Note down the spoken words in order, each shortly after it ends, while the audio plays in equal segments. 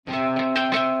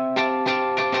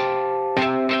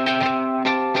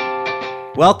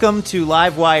Welcome to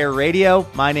Livewire Radio.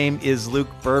 My name is Luke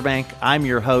Burbank. I'm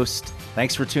your host.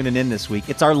 Thanks for tuning in this week.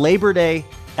 It's our Labor Day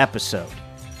episode.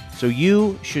 So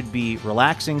you should be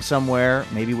relaxing somewhere,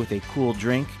 maybe with a cool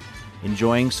drink,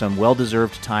 enjoying some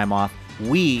well-deserved time off.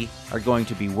 We are going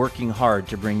to be working hard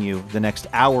to bring you the next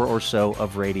hour or so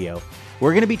of radio.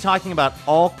 We're going to be talking about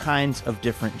all kinds of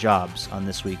different jobs on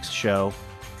this week's show.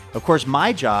 Of course,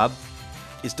 my job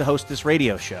is to host this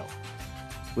radio show,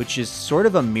 which is sort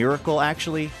of a miracle,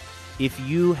 actually. If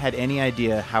you had any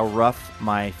idea how rough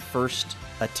my first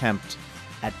attempt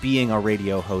at being a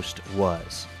radio host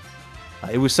was.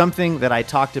 It was something that I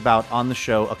talked about on the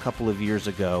show a couple of years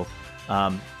ago.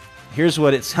 Here's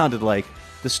what it sounded like.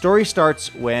 The story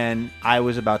starts when I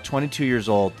was about 22 years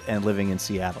old and living in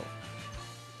Seattle.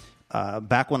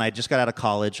 Back when I just got out of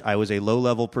college, I was a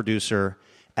low-level producer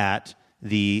at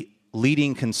the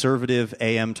leading conservative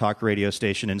AM talk radio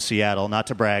station in Seattle, not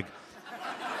to brag.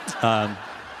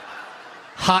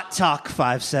 Hot Talk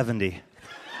 570.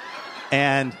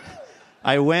 And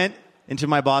I went into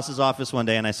my boss's office one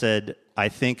day and I said, I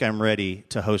think I'm ready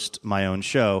to host my own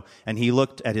show. And he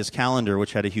looked at his calendar,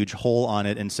 which had a huge hole on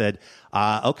it, and said,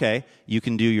 okay, you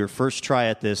can do your first try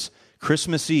at this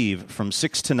Christmas Eve from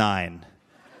 6 to 9.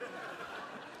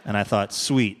 And I thought,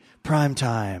 sweet, prime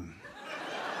time.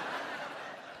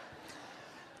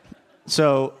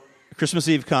 So Christmas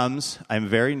Eve comes. I'm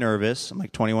very nervous. I'm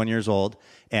like 21 years old,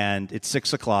 and it's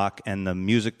 6 o'clock, and the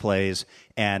music plays,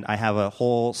 and I have a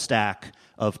whole stack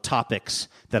of topics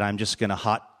that I'm just going to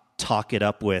hot talk it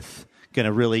up with, going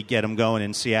to really get them going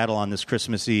in Seattle on this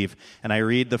Christmas Eve. And I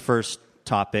read the first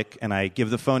topic, and I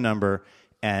give the phone number,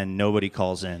 and nobody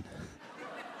calls in.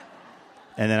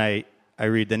 And then I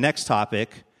read the next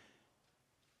topic,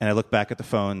 and I look back at the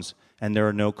phones, and there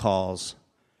are no calls.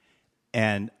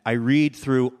 And I read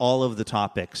through all of the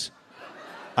topics.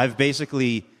 I've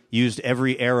basically used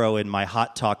every arrow in my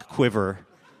hot talk quiver.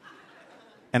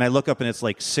 And I look up and it's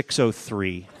like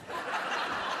 6:03.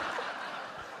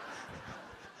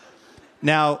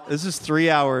 Now, this is 3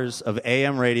 hours of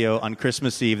AM radio on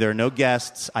Christmas Eve. There are no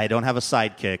guests. I don't have a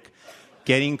sidekick.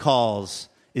 Getting calls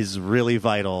is really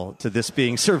vital to this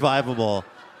being survivable.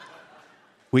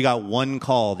 We got one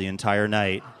call the entire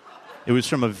night. It was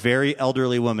from a very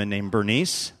elderly woman named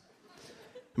Bernice.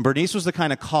 Bernice was the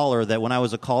kind of caller that when I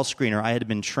was a call screener, I had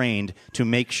been trained to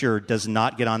make sure does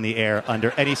not get on the air under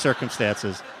any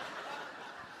circumstances.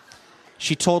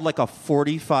 She told like a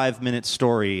 45-minute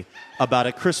story about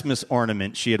a Christmas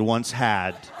ornament she had once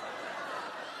had.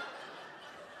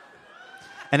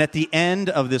 And at the end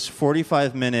of this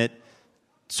 45-minute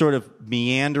sort of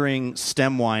meandering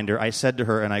stem winder, I said to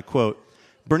her, and I quote,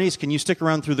 "Bernice, can you stick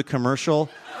around through the commercial?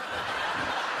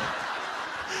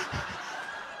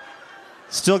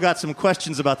 Still got some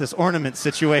questions about this ornament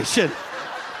situation."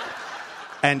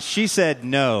 And she said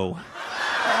no.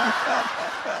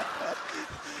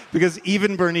 Because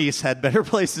even Bernice had better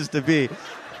places to be.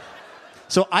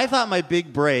 So I thought my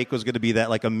big break was going to be that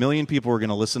like 1 million people were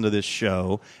going to listen to this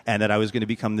show and that I was going to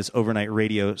become this overnight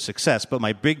radio success. But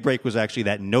my big break was actually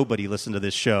that nobody listened to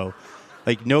this show.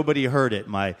 Like, nobody heard it.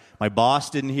 My boss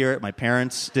didn't hear it. My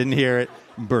parents didn't hear it.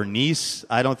 Bernice,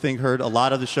 I don't think, heard a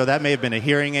lot of the show. That may have been a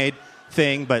hearing aid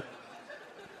thing, but...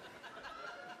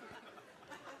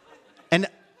 And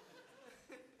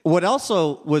what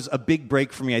also was a big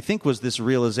break for me, I think, was this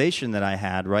realization that I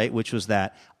had, right? Which was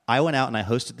that I went out and I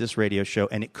hosted this radio show,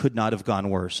 and it could not have gone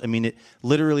worse. I mean, it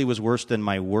literally was worse than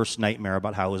my worst nightmare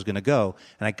about how it was going to go.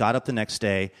 And I got up the next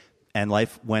day, and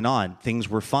life went on. Things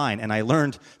were fine. And I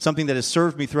learned something that has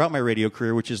served me throughout my radio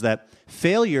career, which is that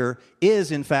failure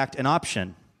is, in fact, an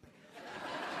option.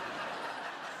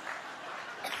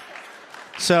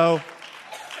 So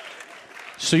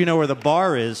you know where the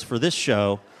bar is for this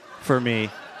show for me.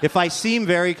 If I seem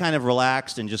very kind of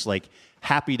relaxed and just like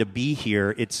happy to be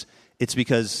here, it's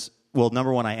because, well,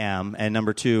 number one, I am. And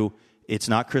number two, it's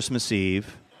not Christmas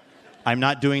Eve. I'm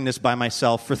not doing this by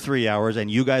myself for 3 hours, and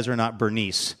you guys are not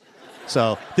Bernice.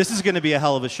 So this is going to be a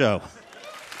hell of a show.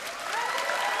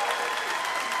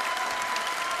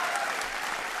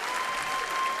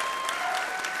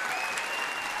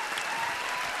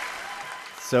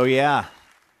 So yeah,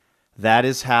 that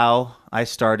is how I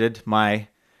started my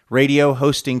radio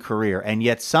hosting career. And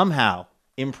yet somehow,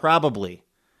 improbably,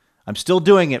 I'm still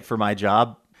doing it for my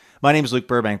job. My name is Luke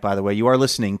Burbank, by the way. You are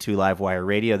listening to Livewire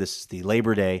Radio. This is the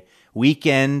Labor Day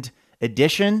weekend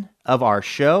edition of our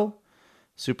show.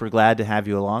 Super glad to have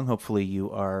you along. Hopefully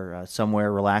you are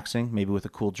somewhere relaxing, maybe with a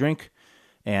cool drink,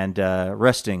 and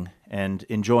resting and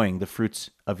enjoying the fruits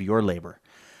of your labor.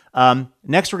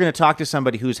 Next, we're going to talk to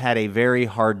somebody who's had a very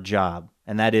hard job,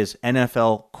 and that is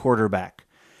NFL quarterback.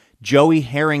 Joey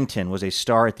Harrington was a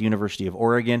star at the University of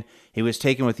Oregon. He was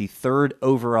taken with the 3rd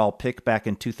overall pick back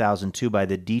in 2002 by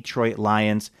the Detroit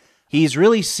Lions. He's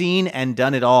really seen and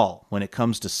done it all when it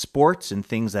comes to sports and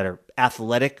things that are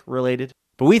athletic related.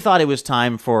 But we thought it was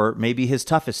time for maybe his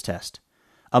toughest test,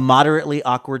 a moderately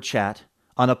awkward chat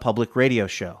on a public radio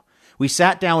show. We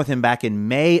sat down with him back in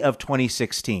May of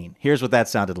 2016. Here's what that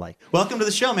sounded like. Welcome to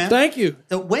the show, man. Thank you.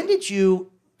 When did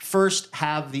you first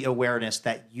have the awareness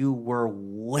that you were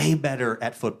way better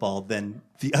at football than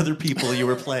the other people you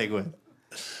were playing with?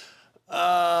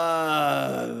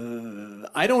 I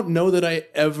don't know that I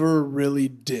ever really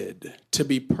did, to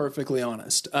be perfectly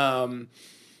honest.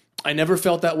 I never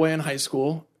felt that way in high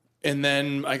school, and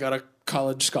then I got a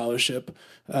college scholarship.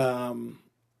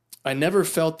 I never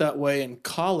felt that way in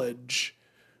college,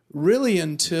 really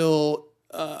until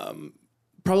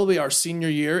probably our senior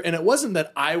year. And it wasn't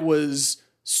that I was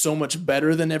so much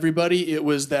better than everybody. It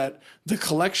was that the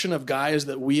collection of guys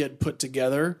that we had put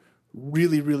together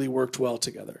really, really worked well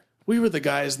together. We were the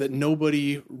guys that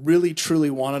nobody really truly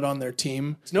wanted on their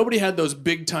team. Nobody had those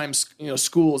big time,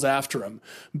 schools after them.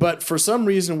 But for some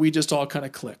reason, we just all kind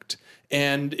of clicked.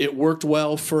 And it worked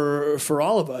well for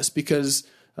all of us because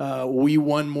we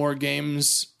won more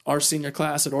games our senior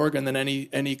class at Oregon than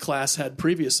any class had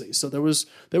previously. So there was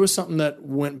something that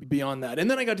went beyond that. And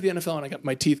then I got to the NFL and I got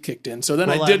my teeth kicked in. So then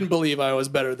I didn't believe I was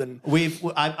better than...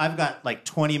 I've got like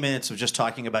 20 minutes of just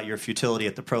talking about your futility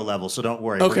at the pro level, so don't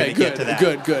worry. Okay, we're going to get to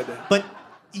that. Good. But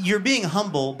you're being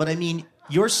humble, but I mean,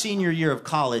 your senior year of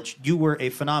college, you were a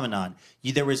phenomenon.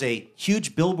 There was a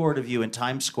huge billboard of you in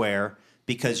Times Square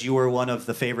because you were one of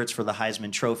the favorites for the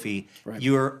Heisman Trophy. Right.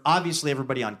 You're obviously,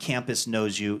 everybody on campus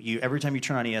knows you. Every time you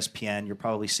turn on ESPN, you're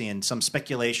probably seeing some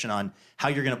speculation on how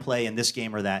you're going to play in this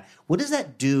game or that. What does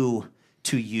that do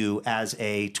to you as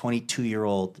a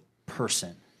 22-year-old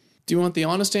person? Do you want the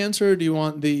honest answer or do you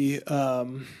want the...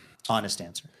 honest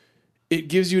answer. It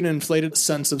gives you an inflated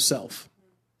sense of self.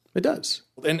 It does.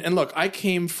 And look, I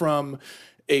came from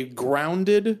a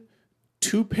grounded,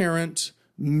 2-parent,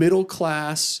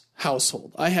 middle-class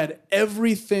household. I had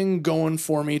everything going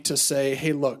for me to say,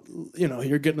 hey, look,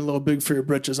 you're getting a little big for your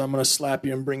britches. I'm going to slap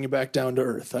you and bring you back down to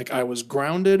earth. Like, I was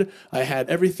grounded. I had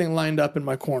everything lined up in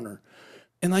my corner.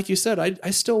 And like you said, I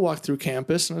still walk through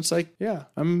campus and it's like, yeah,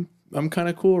 I'm kind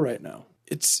of cool right now.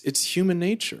 It's human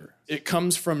nature. It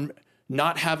comes from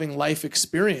not having life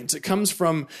experience. It comes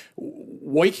from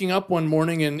waking up one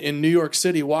morning in New York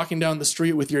City, walking down the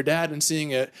street with your dad and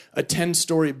seeing a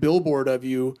 10-story billboard of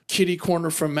you kitty corner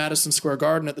from Madison Square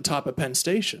Garden at the top of Penn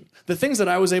Station. The things that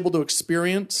I was able to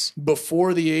experience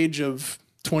before the age of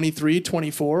 23,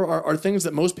 24 are things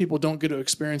that most people don't get to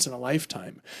experience in a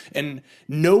lifetime. And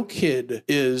no kid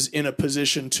is in a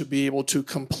position to be able to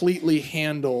completely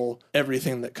handle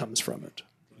everything that comes from it.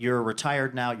 You're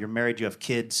retired now, you're married, you have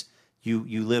kids.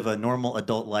 You live a normal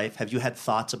adult life. Have you had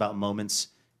thoughts about moments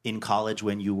in college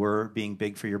when you were being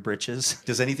big for your britches?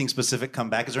 Does anything specific come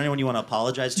back? Is there anyone you want to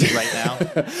apologize to right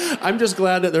now? I'm just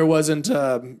glad that there wasn't,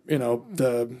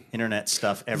 the internet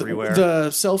stuff everywhere.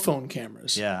 The cell phone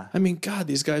cameras. Yeah. I mean, God,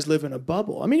 these guys live in a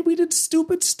bubble. I mean, we did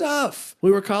stupid stuff. We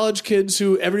were college kids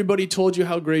who everybody told you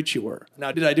how great you were.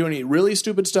 Now, did I do any really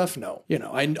stupid stuff? No.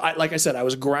 I like I said, I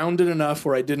was grounded enough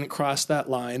where I didn't cross that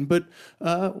line, but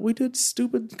we did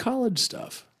stupid college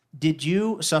stuff. Did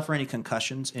you suffer any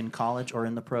concussions in college or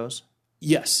in the pros?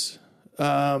 Yes.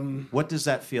 What does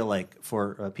that feel like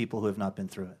for people who have not been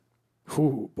through it?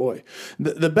 Oh, boy.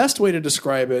 The best way to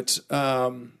describe it,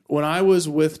 when I was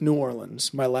with New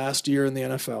Orleans, my last year in the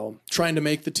NFL, trying to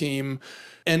make the team,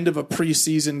 end of a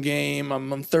preseason game,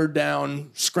 I'm on 3rd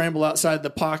down, scramble outside the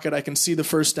pocket, I can see the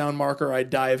first down marker, I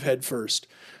dive head first.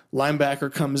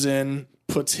 Linebacker comes in,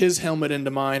 puts his helmet into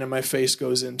mine, and my face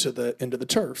goes into the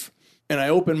turf. And I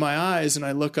open my eyes and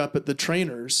I look up at the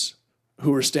trainers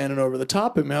who were standing over the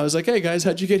top of me. I was like, hey, guys,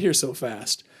 how'd you get here so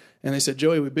fast? And they said,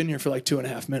 Joey, we've been here for like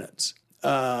 2.5 minutes.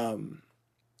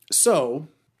 So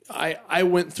I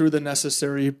went through the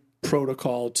necessary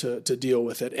protocol to deal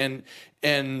with it.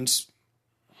 And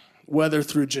whether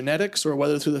through genetics or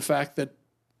whether through the fact that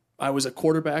I was a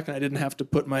quarterback and I didn't have to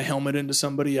put my helmet into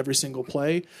somebody every single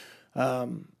play,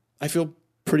 I feel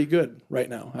pretty good right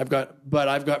now. I've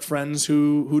got friends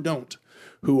who don't,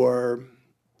 who are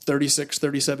 36,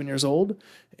 37 years old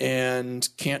and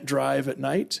can't drive at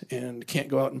night and can't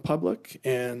go out in public.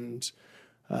 And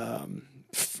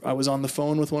I was on the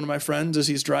phone with one of my friends as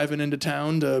he's driving into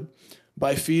town to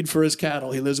buy feed for his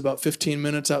cattle. He lives about 15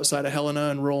 minutes outside of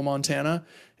Helena in rural Montana.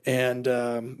 And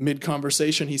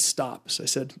mid-conversation, he stops. I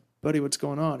said, buddy, what's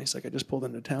going on? He's like, I just pulled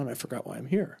into town. I forgot why I'm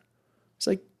here. It's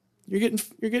like,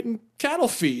 you're getting cattle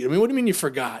feed. I mean, what do you mean you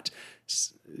forgot?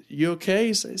 You okay?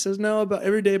 He says, no, about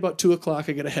every day about 2:00,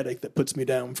 I get a headache that puts me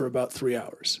down for about 3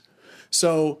 hours.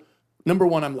 So, number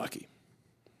one, I'm lucky.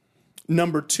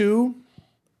 Number two,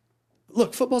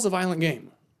 look, football's a violent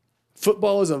game.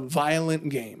 Football is a violent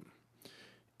game.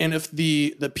 And if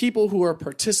the people who are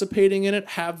participating in it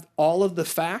have all of the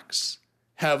facts,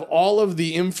 have all of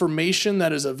the information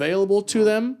that is available to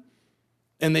them,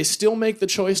 and they still make the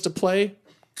choice to play,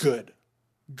 good.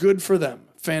 Good for them.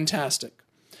 Fantastic.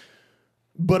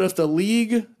 But if the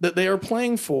league that they are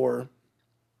playing for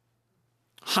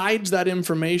hides that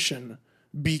information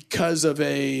because of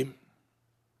a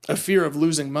fear of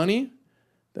losing money,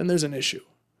 then there's an issue.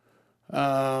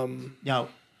 Now,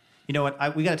 you know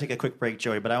what? We got to take a quick break,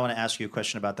 Joey, but I want to ask you a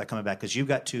question about that coming back because you've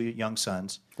got 2 young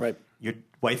sons. Right. Your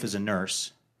wife is a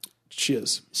nurse. She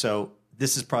is. So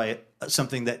this is probably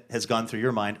something that has gone through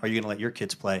your mind. Are you going to let your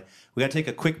kids play? We got to take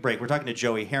a quick break. We're talking to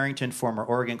Joey Harrington, former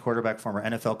Oregon quarterback, former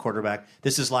NFL quarterback.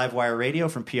 This is Livewire Radio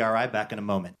from PRI. Back in a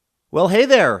moment. Well, hey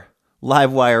there,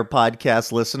 Livewire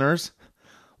podcast listeners.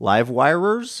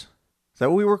 Livewirers? Is that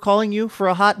what we were calling you for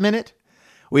a hot minute?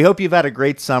 We hope you've had a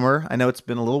great summer. I know it's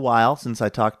been a little while since I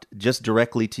talked just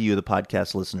directly to you, the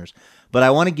podcast listeners. But I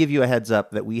want to give you a heads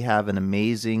up that we have an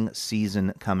amazing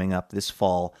season coming up this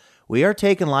fall. We are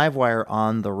taking Livewire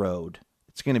on the road.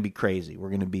 It's going to be crazy. We're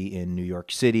going to be in New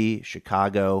York City,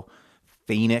 Chicago,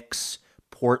 Phoenix,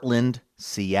 Portland,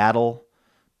 Seattle,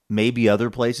 maybe other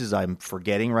places I'm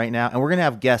forgetting right now. And we're going to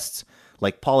have guests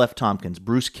like Paul F. Tompkins,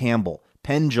 Bruce Campbell,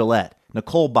 Penn Jillette,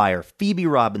 Nicole Byer, Phoebe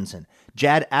Robinson,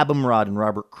 Jad Abumrad and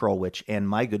Robert Krulwich, and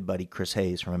my good buddy Chris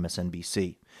Hayes from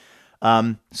MSNBC.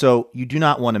 So you do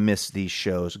not want to miss these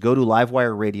shows. Go to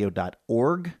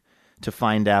livewireradio.org to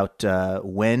find out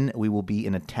when we will be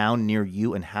in a town near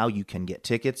you and how you can get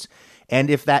tickets. And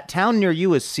if that town near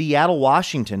you is Seattle,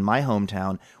 Washington, my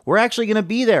hometown, we're actually going to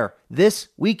be there this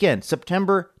weekend,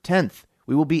 September 10th.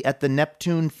 We will be at the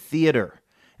Neptune Theater,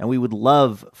 and we would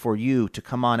love for you to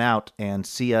come on out and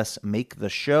see us make the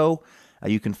show.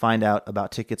 You can find out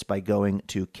about tickets by going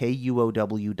to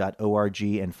kuow.org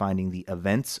and finding the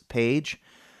events page.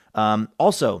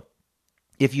 Also,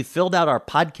 if you filled out our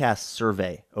podcast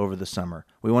survey over the summer,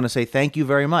 we want to say thank you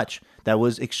very much. That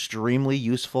was extremely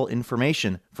useful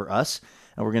information for us,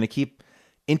 and we're going to keep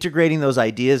integrating those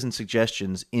ideas and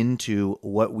suggestions into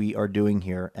what we are doing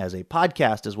here as a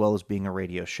podcast as well as being a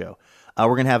radio show.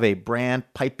 We're going to have a brand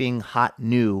piping hot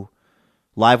new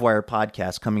Livewire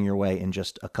podcast coming your way in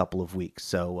just a couple of weeks.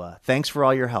 So thanks for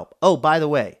all your help. Oh, by the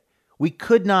way, we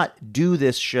could not do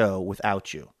this show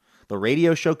without you. The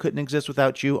radio show couldn't exist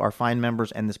without you. Our fine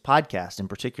members and this podcast in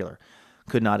particular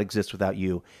could not exist without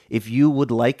you. If you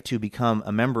would like to become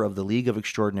a member of the League of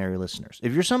Extraordinary Listeners,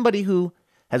 if you're somebody who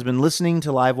has been listening to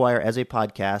Livewire as a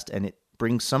podcast and it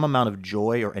brings some amount of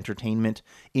joy or entertainment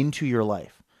into your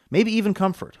life, maybe even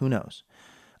comfort, who knows,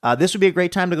 this would be a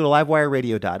great time to go to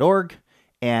livewireradio.org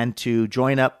and to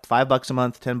join up. $5 a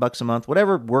month, $10 a month,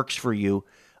 whatever works for you.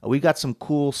 We've got some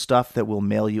cool stuff that we'll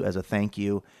mail you as a thank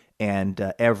you, and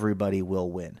everybody will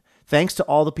win. Thanks to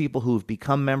all the people who have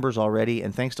become members already,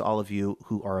 and thanks to all of you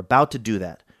who are about to do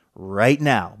that right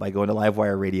now by going to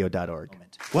livewireradio.org.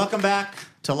 Welcome back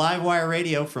to Livewire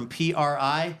Radio from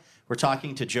PRI. We're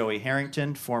talking to Joey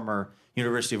Harrington, former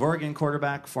University of Oregon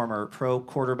quarterback, former pro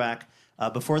quarterback.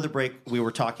 Before the break, we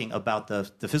were talking about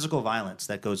the physical violence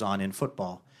that goes on in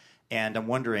football. And I'm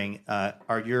wondering,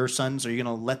 are you going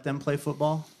to let them play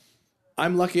football?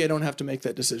 I'm lucky I don't have to make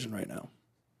that decision right now.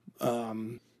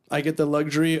 I get the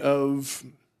luxury of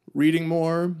reading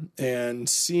more and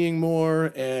seeing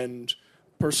more and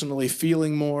personally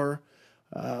feeling more.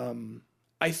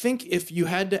 I think if you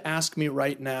had to ask me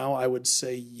right now, I would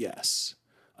say yes.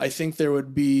 I think there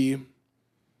would be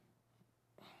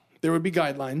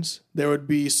guidelines. There would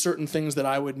be certain things that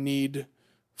I would need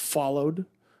followed.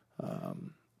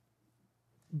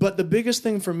 But the biggest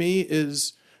thing for me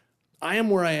is I am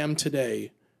where I am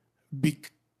today,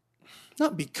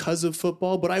 not because of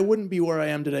football, but I wouldn't be where I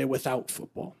am today without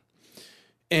football.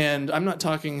 And I'm not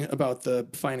talking about the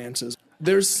finances.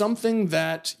 There's something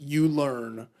that you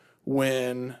learn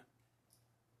when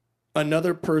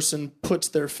another person puts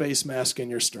their face mask in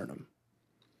your sternum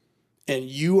and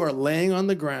you are laying on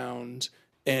the ground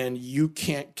and you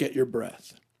can't get your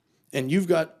breath. And you've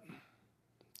got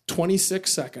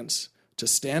 26 seconds to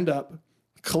stand up,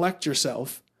 collect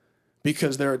yourself,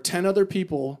 because there are 10 other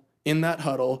people in that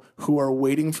huddle who are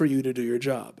waiting for you to do your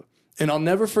job. And I'll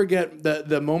never forget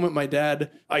the moment my dad,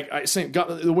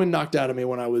 got the wind knocked out of me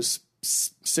when I was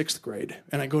 6th grade.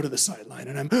 And I go to the sideline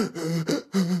and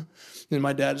and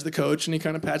my dad's the coach and he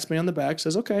kind of pats me on the back,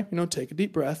 says, okay, take a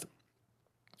deep breath.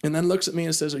 and then looks at me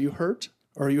and says, "Are you hurt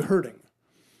or are you hurting?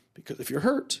 Because if you're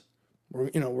hurt, we're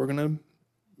gonna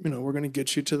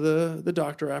get you to the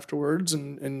doctor afterwards,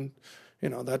 and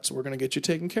we're gonna get you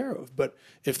taken care of. But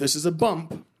if this is a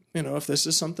bump, if this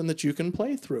is something that you can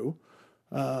play through,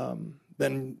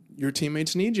 then your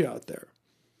teammates need you out there."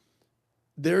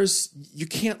 You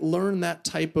can't learn that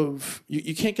type of,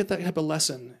 you can't get that type of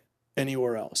lesson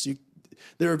anywhere else.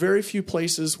 There are very few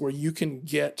places where you can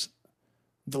get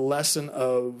the lesson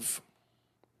of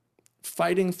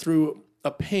fighting through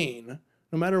a pain,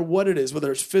 no matter what it is,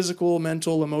 whether it's physical,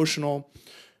 mental, emotional,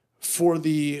 for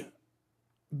the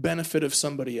benefit of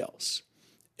somebody else.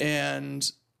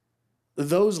 And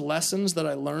those lessons that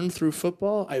I learned through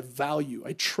football, I value,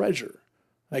 I treasure.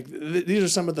 Like these are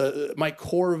some of my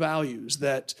core values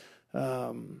that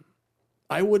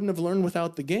I wouldn't have learned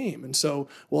without the game. And so,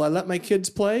 will I let my kids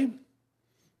play?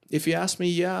 If you ask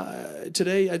me,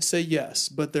 today I'd say yes,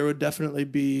 but there would definitely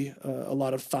be a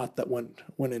lot of thought that went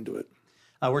into it.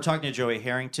 We're talking to Joey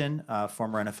Harrington,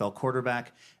 former NFL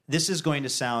quarterback. This is going to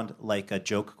sound like a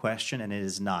joke question, and it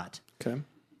is not. Okay.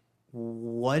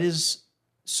 What is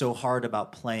so hard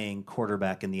about playing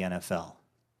quarterback in the NFL?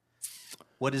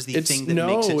 What is the thing that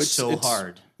makes it so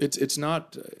hard? It's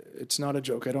not a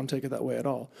joke. I don't take it that way at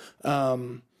all.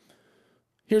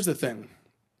 Here's the thing.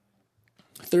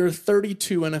 There are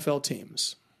 32 NFL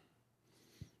teams.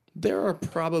 There are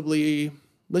probably,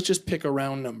 let's just pick a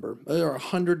round number. There are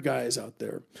 100 guys out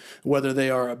there, whether they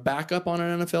are a backup on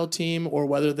an NFL team or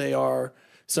whether they are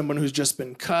someone who's just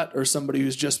been cut or somebody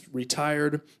who's just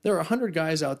retired. There are 100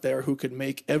 guys out there who could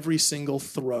make every single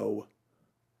throw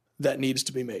that needs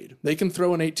to be made. They can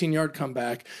throw an 18-yard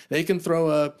comeback. They can throw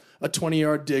a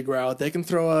 20-yard dig route. They can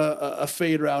throw a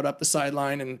fade route up the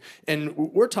sideline. And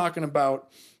we're talking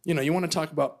about, you want to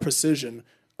talk about precision.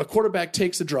 A quarterback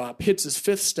takes a drop, hits his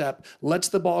fifth step, lets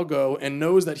the ball go, and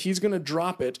knows that he's going to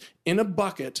drop it in a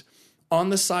bucket on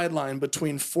the sideline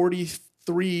between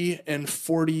 43 and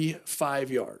 45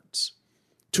 yards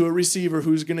to a receiver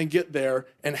who's going to get there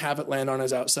and have it land on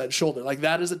his outside shoulder. Like,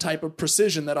 that is the type of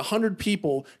precision that 100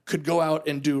 people could go out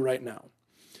and do right now.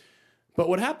 But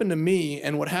what happened to me,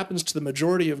 and what happens to the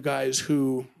majority of guys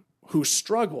who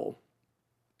struggle,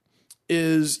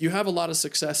 is you have a lot of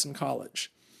success in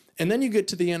college. And then you get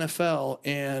to the NFL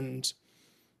and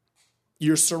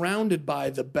you're surrounded by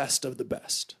the best of the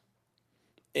best.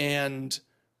 And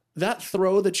that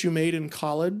throw that you made in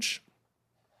college,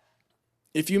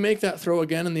 if you make that throw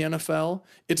again in the NFL,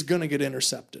 it's going to get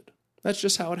intercepted. That's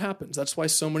just how it happens. That's why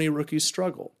so many rookies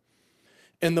struggle.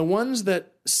 And the ones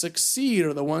that succeed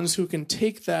are the ones who can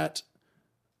take that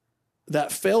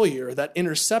failure, that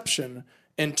interception,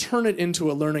 and turn it into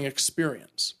a learning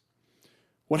experience.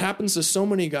 What happens to so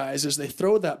many guys is they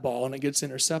throw that ball and it gets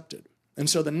intercepted. And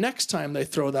so the next time they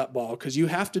throw that ball, because you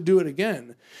have to do it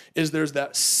again, is there's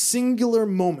that singular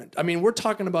moment. I mean, we're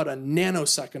talking about a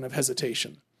nanosecond of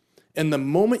hesitation. And the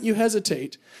moment you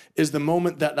hesitate is the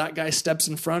moment that guy steps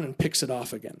in front and picks it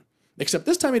off again. Except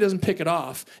this time he doesn't pick it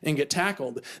off and get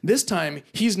tackled. This time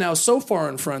he's now so far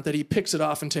in front that he picks it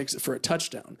off and takes it for a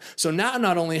touchdown. So now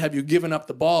not only have you given up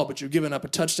the ball, but you've given up a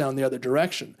touchdown the other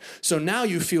direction. So now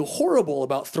you feel horrible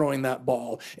about throwing that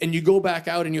ball, and you go back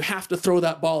out and you have to throw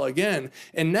that ball again.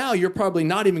 And now you're probably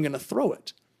not even going to throw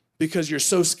it because you're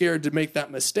so scared to make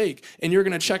that mistake. And you're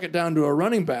going to check it down to a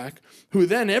running back who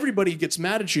then everybody gets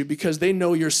mad at you because they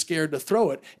know you're scared to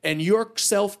throw it. And your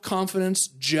self-confidence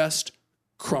just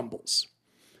crumbles.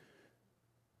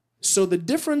 So the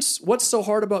difference, what's so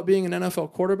hard about being an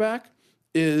NFL quarterback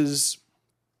is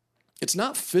it's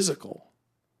not physical.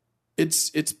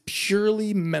 It's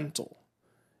purely mental.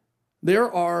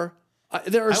 There are I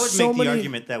would so make many... the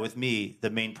argument that with me,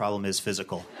 the main problem is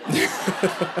physical.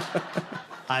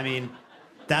 I mean,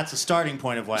 that's a starting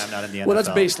point of why I'm not in the NFL. Well, that's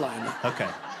baseline. Okay.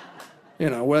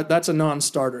 That's a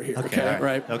non-starter here, okay?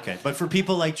 Right? Okay. But for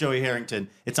people like Joey Harrington,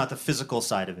 it's not the physical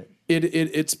side of it.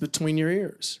 It's between your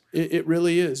ears. It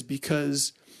really is,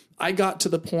 because I got to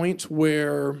the point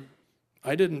where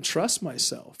I didn't trust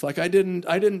myself. Like I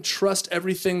didn't trust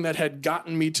everything that had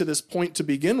gotten me to this point to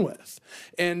begin with.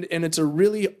 And it's a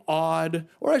really odd,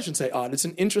 or I shouldn't say odd, it's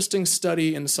an interesting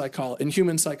study in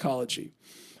human psychology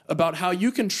about how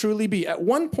you can truly be. At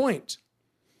one point,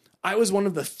 I was one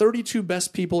of the 32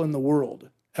 best people in the world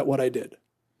at what I did.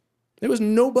 There was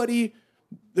nobody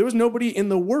in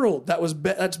the world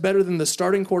that's better than the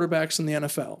starting quarterbacks in the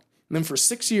NFL. And then for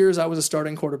 6 years, I was a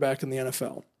starting quarterback in the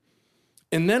NFL.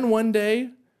 And then one day,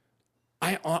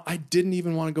 I didn't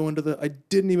even want to go into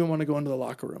the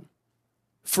locker room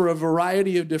for a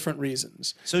variety of different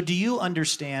reasons. So do you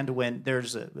understand when there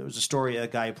was a story, a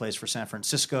guy who plays for San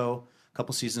Francisco a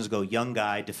couple seasons ago, young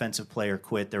guy, defensive player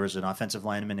quit. There was an offensive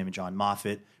lineman named John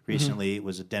Moffitt. Recently, it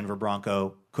was a Denver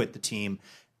Bronco, quit the team.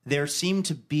 There seem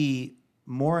to be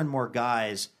more and more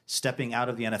guys stepping out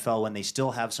of the NFL when they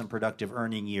still have some productive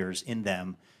earning years in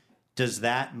them. Does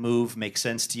that move make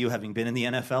sense to you, having been in the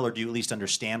NFL, or do you at least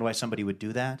understand why somebody would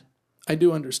do that? I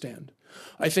do understand.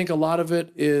 I think a lot of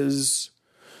it is,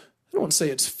 I don't want to say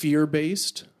it's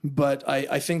fear-based, but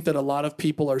I think that a lot of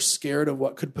people are scared of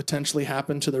what could potentially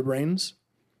happen to their brains.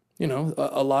 You know,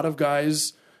 a lot of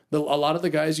the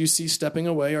guys you see stepping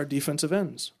away are defensive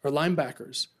ends, or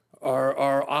linebackers,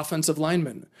 are offensive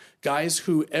linemen, guys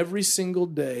who every single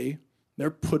day they're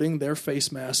putting their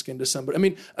face mask into somebody. I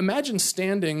mean, imagine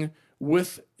standing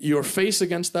with your face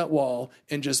against that wall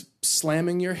and just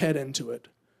slamming your head into it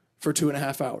for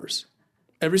 2.5 hours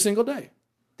every single day.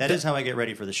 That is how I get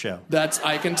ready for the show.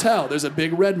 I can tell. There's a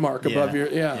big red mark above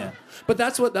your. Yeah. But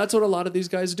that's what a lot of these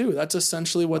guys do. That's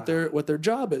essentially what their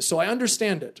job is. So I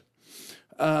understand it.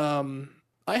 I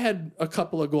had a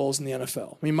couple of goals in the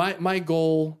NFL. I mean, my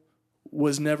goal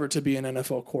was never to be an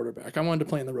NFL quarterback. I wanted to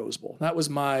play in the Rose Bowl. That was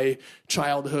my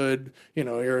childhood. You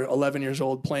know, you're 11 years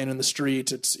old playing in the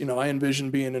streets. It's, you know, I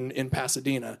envisioned being in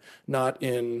Pasadena, not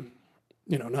in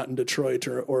Detroit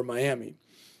or Miami.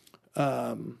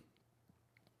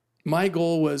 My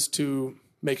goal was to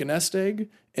make a nest egg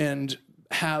and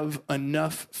have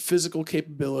enough physical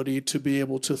capability to be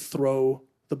able to throw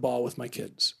the ball with my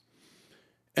kids.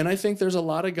 And I think there's a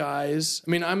lot of guys.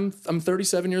 I mean, I'm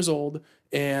 37 years old,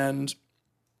 and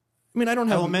I mean, I don't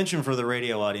have. I will mention for the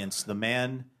radio audience, the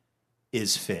man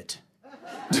is fit.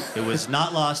 It was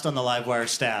not lost on the Livewire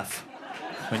staff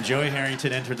when Joey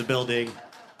Harrington entered the building.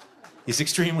 He's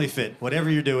extremely fit. Whatever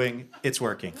you're doing, it's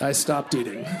working. I stopped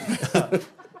eating.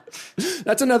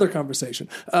 That's another conversation.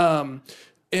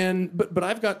 But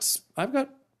I've got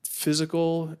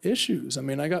physical issues. I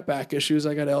mean, I got back issues,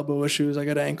 I got elbow issues, I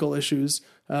got ankle issues,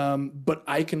 but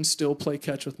I can still play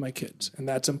catch with my kids, and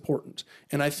that's important.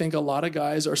 And I think a lot of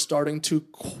guys are starting to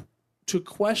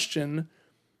question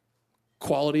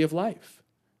quality of life.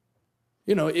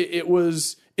 You know, it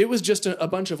was just a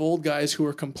bunch of old guys who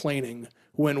were complaining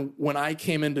when I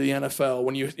came into the NFL,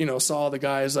 when you saw the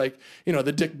guys like, you know,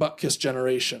 the Dick Butkus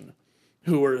generation,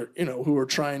 who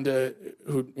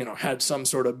had some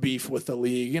sort of beef with the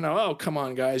league. You know, oh, come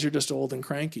on, guys, you're just old and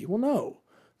cranky. Well, no,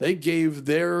 they gave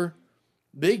their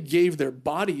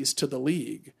bodies to the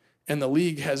league, and the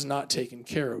league has not taken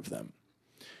care of them.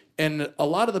 And a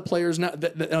lot of the players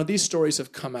now these stories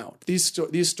have come out.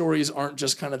 These stories aren't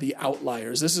just kind of the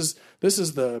outliers. This is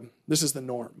the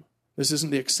norm. This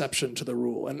isn't the exception to the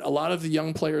rule. And a lot of the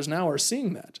young players now are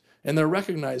seeing that, and they're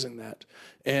recognizing that,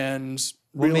 and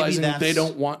realizing that they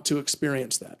don't want to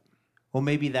experience that. Well,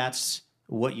 maybe that's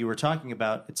what you were talking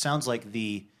about. It sounds like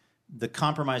the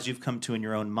compromise you've come to in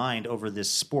your own mind over this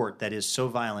sport that is so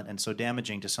violent and so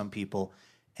damaging to some people,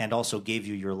 and also gave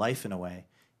you your life in a way.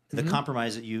 The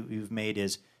compromise that you've made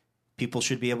is people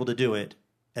should be able to do it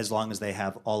as long as they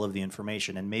have all of the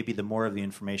information. And maybe the more of the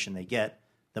information they get,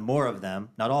 the more of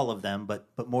them, not all of them, but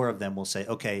more of them will say,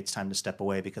 okay, it's time to step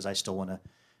away because I still want to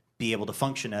be able to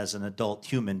function as an adult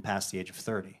human past the age of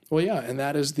 30. Well, yeah, and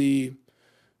that is the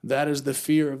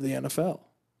fear of the NFL.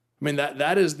 I mean,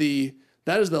 that is the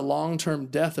long-term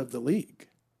death of the league.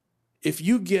 If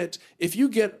you gave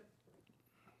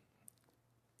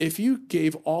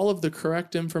all of the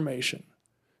correct information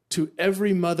to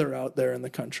every mother out there in the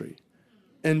country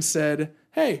and said,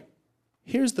 hey,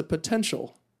 here's the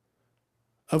potential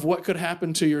of what could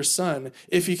happen to your son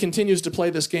if he continues to play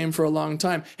this game for a long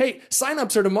time. Hey,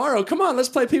 sign-ups are tomorrow. Come on, let's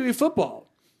play Pee Wee football.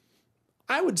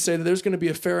 I would say that there's going to be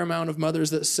a fair amount of mothers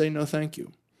that say no thank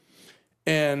you.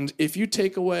 And if you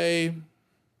take away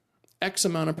X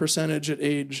amount of percentage at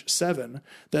age 7,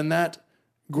 then that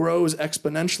grows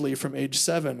exponentially from age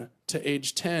 7 to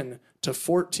age 10 to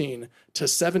 14 to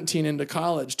 17 into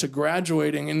college to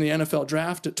graduating in the NFL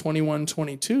draft at 21,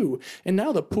 22. And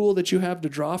now the pool that you have to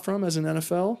draw from as an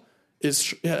NFL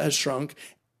has shrunk,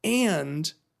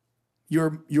 and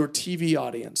your TV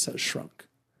audience has shrunk.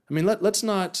 I mean, let's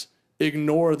not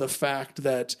ignore the fact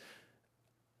that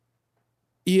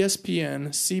ESPN,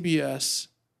 CBS,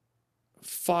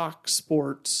 Fox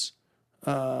Sports,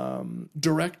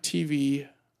 DirecTV,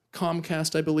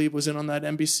 Comcast, I believe, was in on that.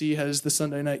 NBC has the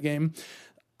Sunday night game.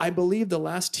 I believe the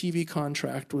last TV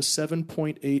contract was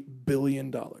 $7.8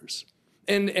 billion.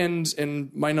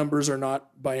 And my numbers are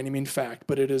not by any means fact,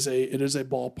 but it is a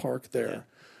ballpark there. Yeah.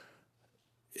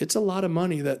 It's a lot of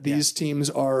money that these teams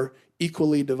are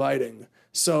equally dividing.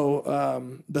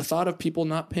 So the thought of people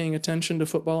not paying attention to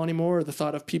football anymore, the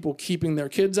thought of people keeping their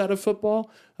kids out of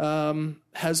football,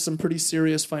 has some pretty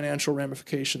serious financial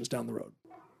ramifications down the road.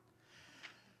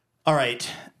 All right,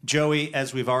 Joey,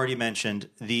 as we've already mentioned,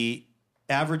 the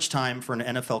average time for an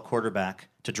NFL quarterback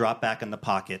to drop back in the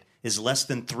pocket is less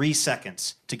than 3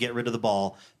 seconds to get rid of the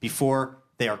ball before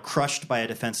they are crushed by a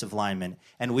defensive lineman.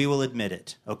 And we will admit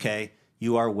it, okay?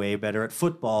 You are way better at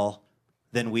football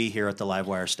than we here at the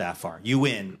Livewire staff are. You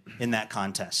win in that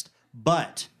contest.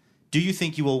 But do you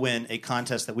think you will win a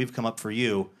contest that we've come up for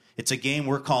you? It's a game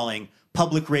we're calling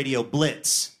Public Radio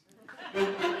Blitz.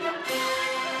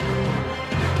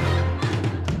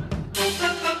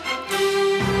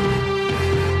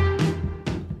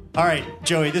 All right,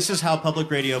 Joey, this is how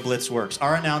Public Radio Blitz works.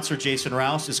 Our announcer, Jason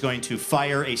Rouse, is going to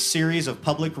fire a series of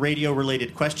public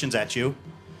radio-related questions at you.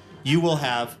 You will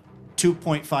have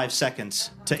 2.5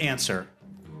 seconds to answer.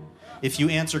 If you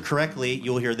answer correctly,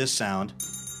 you'll hear this sound.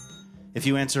 If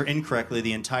you answer incorrectly,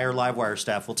 the entire Livewire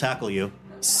staff will tackle you.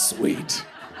 Sweet.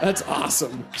 That's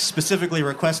awesome. Specifically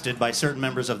requested by certain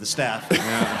members of the staff.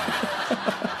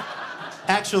 Yeah.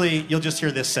 Actually, you'll just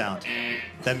hear this sound.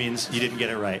 That means you didn't get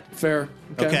it right. Fair.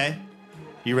 Okay?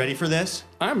 You ready for this?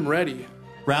 I'm ready.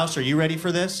 Rouse, are you ready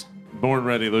for this? Born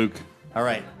ready, Luke. All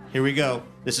right, here we go.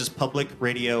 This is Public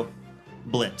Radio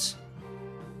Blitz.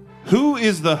 Who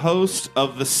is the host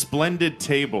of The Splendid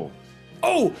Table?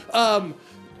 Oh,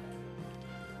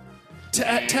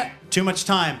 Too much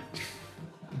time.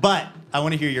 But I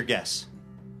want to hear your guess.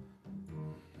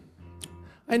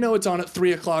 I know it's on at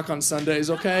 3 o'clock on Sundays,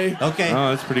 okay? Okay. Oh,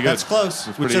 that's pretty good. That's close,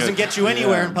 That's which pretty doesn't good. get you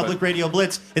anywhere Yeah, in Public but- Radio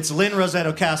Blitz. It's Lynn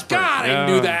Rossetto Casper. God, I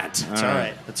knew that. That's all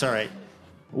right. That's all right.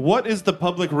 What is the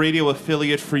public radio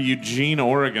affiliate for Eugene,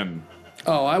 Oregon?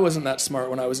 Oh, I wasn't that smart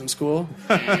when I was in school.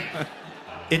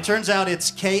 It turns out it's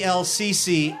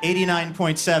KLCC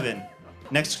 89.7.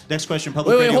 Next question,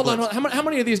 Public Wait, Radio hold Blitz. on. How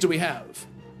many of these do we have?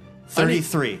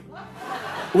 33.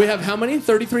 We have how many?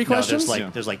 33 No, questions?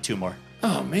 there's like 2 more.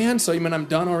 Oh, man. So you mean I'm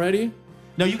done already?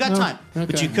 No, you got time.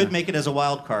 But okay. you could make it as a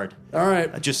wild card. All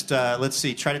right. Let's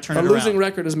see. Try to turn A it around. losing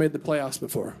record has made the playoffs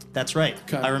before. That's right.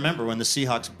 Okay. I remember when the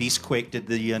Seahawks beastquaked at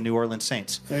the New Orleans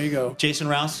Saints. There you go. Jason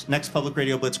Rouse, next Public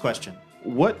Radio Blitz question.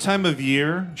 What time of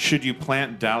year should you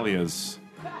plant dahlias?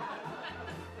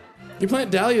 You plant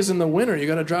dahlias in the winter. You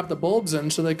got to drop the bulbs in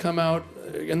so they come out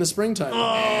in the springtime.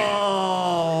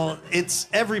 Oh, it's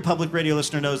every public radio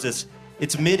listener knows this.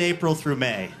 It's mid-April through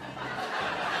May.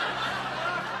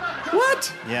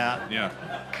 What? Yeah.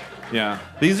 Yeah.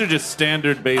 These are just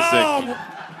standard basic. Oh,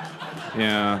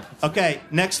 Yeah. Okay,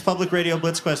 next Public Radio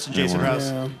Blitz question, Jason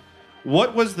Rouse. yeah.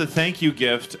 What was the thank you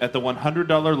gift at the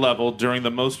 $100 level during the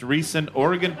most recent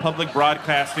Oregon Public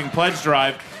Broadcasting pledge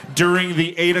drive during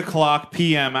the 8 o'clock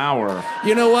p.m. hour?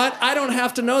 You know what? I don't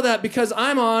have to know that because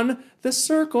I'm on the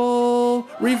Circle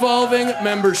revolving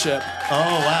membership. Oh,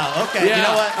 wow. Okay, Yeah. you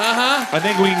know what? Uh-huh. I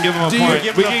think we can give him a Do you point.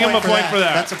 Give We him can give him a point for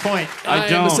that. That's a point. I am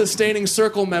don't. a sustaining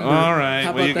Circle member. All right.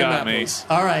 How Well, about you them got me. apples?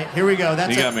 All right, here we go.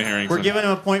 That's You got me, Harrington. We're giving him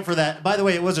a point for that. By the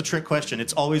way, it was a trick question.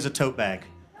 It's always a tote bag.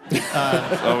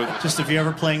 Oh, Just if you're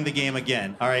ever playing the game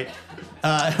again. All right.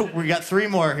 We got 3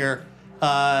 more here.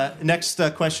 Next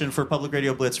question for Public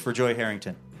Radio Blitz for Joey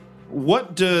Harrington.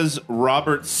 what does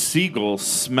Robert Siegel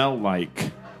smell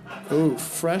like? Ooh,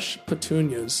 fresh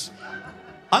petunias.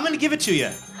 I'm going to give it to you.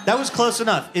 That was close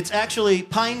enough. It's actually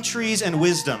pine trees and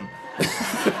wisdom.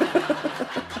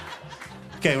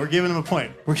 Okay, we're giving him a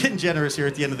point. We're getting generous here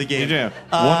at the end of the game. Yeah.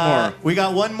 One more. We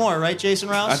got 1 more, right, Jason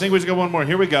Rouse? I think we just got one more.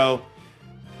 Here we go.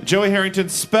 Joey Harrington,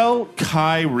 spell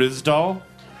Kai Rizdal.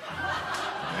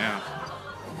 Yeah.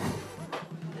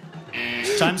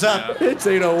 Time's up. It's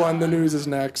 8:01. The news is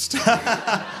next. You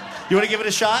want to give it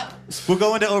a shot? We'll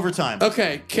go into overtime.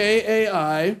 Okay,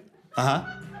 Kai Uh-huh.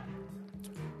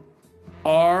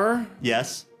 R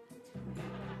Yes.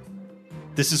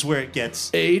 This is where it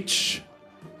gets...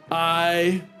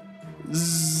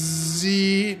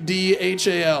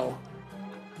 HIZDHAL.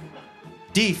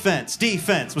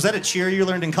 Defense. Was that a cheer you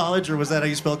learned in college, or was that how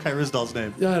you spell Kai Rizdal's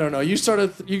name? I don't know. You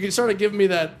started giving me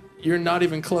that you're not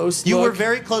even close. You look. were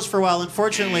very close for a while.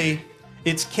 Unfortunately,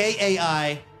 it's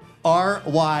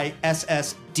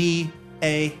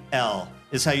KAIRYSSDAL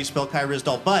is how you spell Kai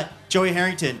Rizdal. But Joey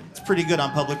Harrington is pretty good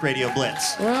on Public Radio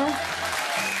Blitz. Well,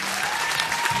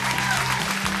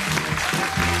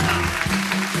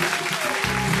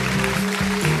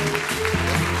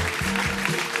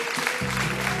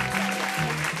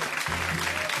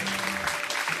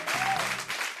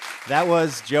 That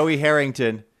was Joey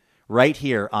Harrington right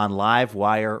here on Live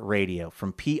Wire Radio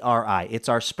from PRI. It's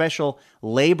our special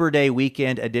Labor Day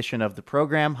weekend edition of the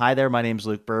program. Hi there, my name's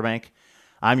Luke Burbank.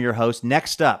 I'm your host.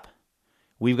 Next up,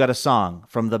 we've got a song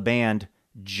from the band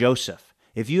Joseph.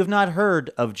 If you have not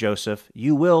heard of Joseph,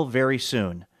 you will very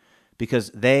soon, because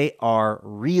they are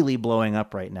really blowing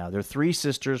up right now. They're three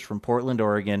sisters from Portland,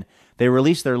 Oregon. They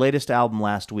released their latest album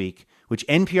last week, which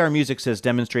NPR Music says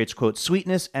demonstrates, quote,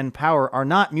 sweetness and power are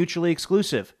not mutually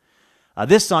exclusive.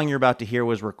 This song you're about to hear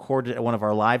was recorded at one of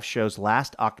our live shows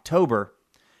last October,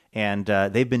 and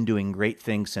they've been doing great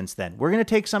things since then. We're going to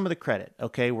take some of the credit,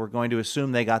 okay? We're going to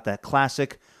assume they got that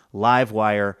classic live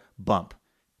wire bump.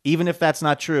 Even if that's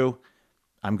not true,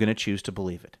 I'm going to choose to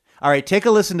believe it. All right, take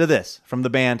a listen to this from the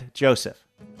band Joseph.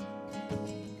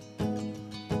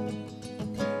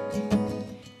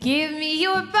 Give me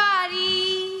your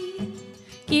body,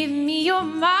 give me your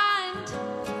mind.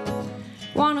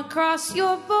 Wanna cross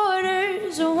your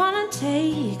borders or wanna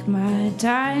take my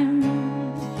time.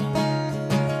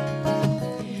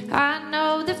 I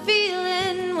know the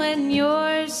feeling when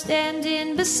you're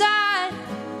standing beside.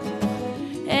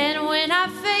 And when I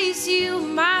face you,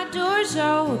 my door's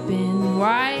open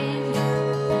wide.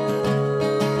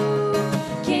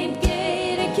 Can't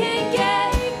get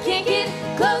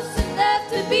close enough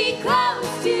to be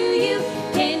close to you.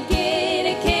 Can't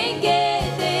get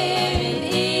there in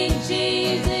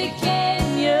inches of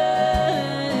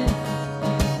canyon.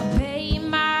 Pay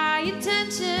my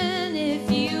attention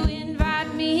if you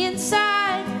invite me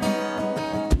inside.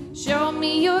 Show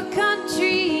me your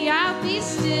country, I'll be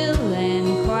still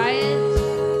and quiet.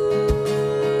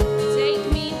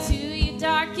 Take me to your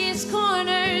darkest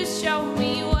corners. Show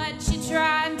me what you're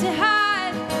trying to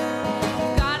hide.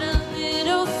 Got a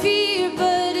little fear,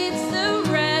 but it's the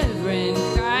reverent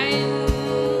kind.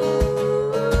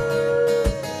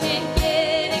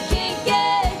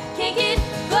 Can't get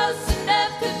close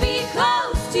enough to be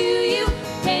close to you.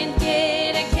 Can't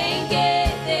get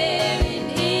there in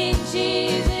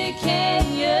inches of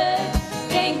canyon.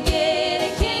 Can't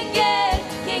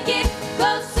get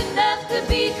close enough to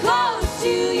be close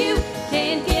to you.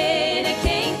 Can't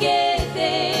get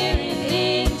there in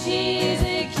inches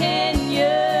of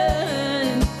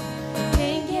canyon.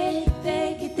 Can't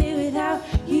get there without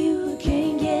you.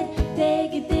 Can't get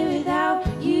there without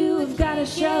you. I've got a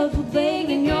shovel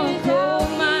begging your coal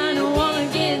mine. I wanna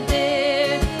get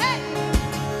there.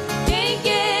 Can't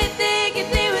get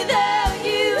there without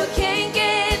you. Can't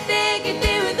get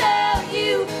there without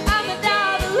you. I'm a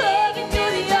dollar looking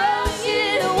through the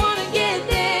ocean. I wanna get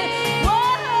there.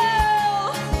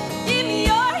 Whoa, give me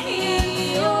your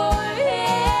hand.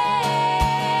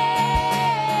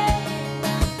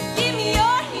 Give me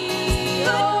your hand.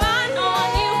 Put mine on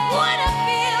you. Wanna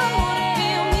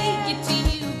feel me get to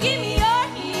you. Give me your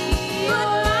hand. Put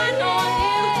mine on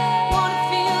you. Wanna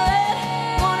feel it.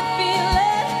 Wanna feel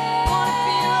it. Wanna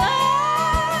feel it.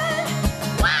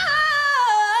 Whoa.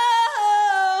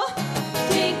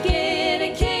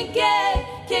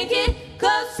 Can't get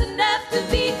close enough to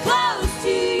be close to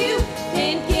you.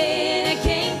 Can't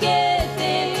get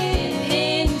there in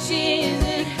inches.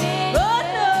 Oh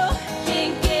no.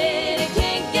 Can't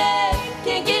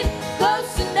get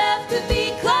close enough to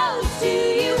be close to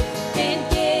you. Can't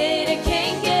get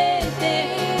there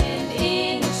in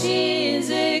inches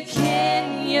of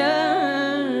canyon.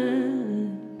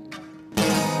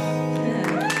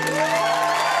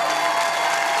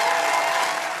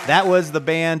 That was the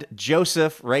band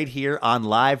Joseph right here on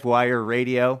Livewire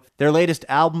Radio. Their latest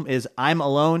album is I'm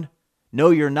Alone,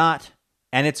 No You're Not,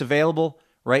 and it's available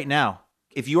right now.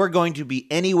 If you are going to be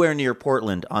anywhere near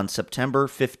Portland on September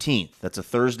 15th, that's a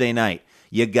Thursday night,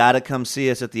 you got to come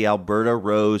see us at the Alberta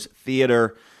Rose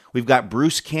Theater. We've got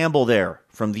Bruce Campbell there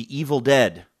from The Evil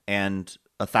Dead and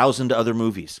 1,000 other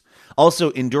movies.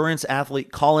 Also, endurance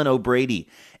athlete Colin O'Brady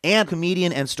and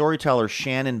comedian and storyteller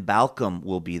Shannon Balcom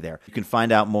will be there. You can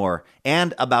find out more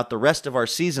and about the rest of our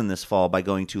season this fall by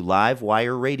going to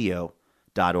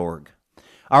livewireradio.org.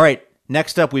 All right,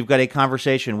 next up, we've got a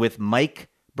conversation with Mike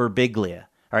Birbiglia.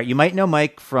 All right, you might know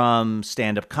Mike from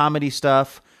stand-up comedy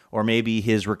stuff, or maybe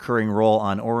his recurring role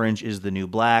on Orange is the New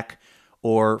Black,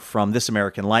 or from This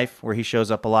American Life, where he shows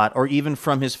up a lot, or even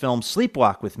from his film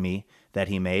Sleepwalk with Me that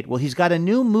he made. Well, he's got a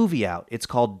new movie out. It's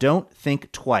called Don't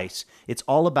Think Twice. It's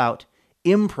all about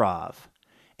improv.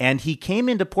 And he came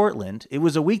into Portland. It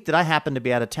was a week that I happened to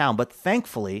be out of town, but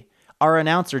thankfully, our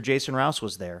announcer, Jason Rouse,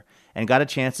 was there and got a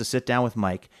chance to sit down with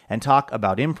Mike and talk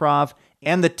about improv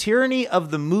and the tyranny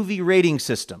of the movie rating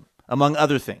system, among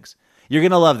other things. You're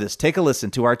going to love this. Take a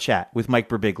listen to our chat with Mike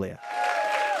Birbiglia.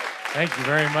 Thank you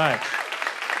very much.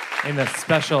 In a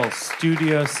special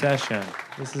studio session.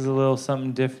 This is a little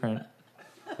something different.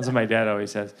 That's what my dad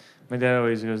always says. My dad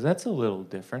always goes, that's a little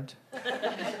different.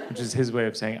 which is his way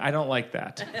of saying, I don't like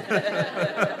that.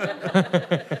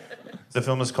 The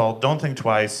film is called Don't Think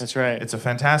Twice. That's right. It's a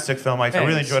fantastic film. I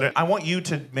really Thanks. enjoyed it. I want you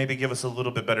to maybe give us a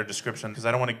little bit better description because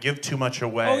I don't want to give too much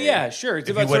away. Oh, yeah, sure. It's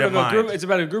if about you sort of wouldn't a group. mind. It's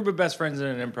about a group of best friends in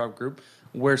an improv group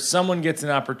where someone gets an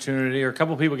opportunity, or a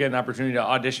couple people get an opportunity to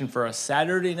audition for a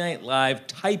Saturday Night Live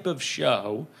type of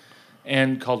show,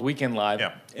 and called Weekend Live,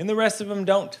 Yeah. and the rest of them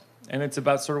don't. And it's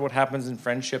about sort of what happens in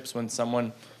friendships when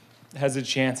someone has a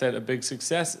chance at a big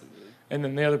success, and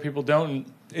then the other people don't.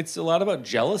 And it's a lot about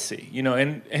jealousy,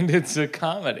 and it's a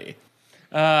comedy.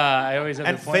 I always have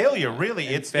And the point- failure, really.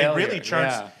 And It failure, really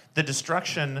charts yeah. the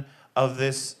destruction of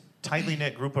this tightly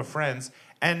knit group of friends,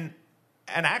 and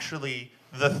actually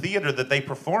the theater that they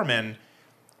perform in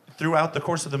throughout the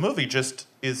course of the movie just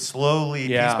is slowly,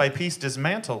 Yeah. piece by piece,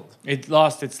 dismantled. It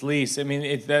lost its lease. I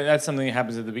mean, that's something that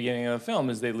happens at the beginning of the film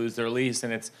is they lose their lease,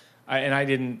 and I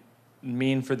didn't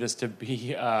mean for this to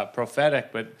be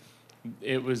prophetic, but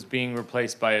it was being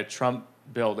replaced by a Trump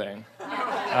building.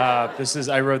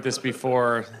 I wrote this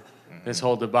before this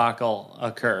whole debacle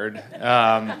occurred.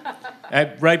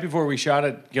 Right before we shot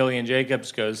it, Gillian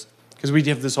Jacobs goes, because we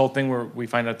have this whole thing where we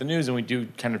find out the news and we do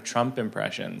kind of Trump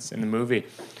impressions in the movie.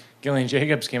 Gillian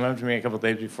Jacobs came up to me a couple of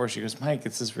days before. She goes, Mike,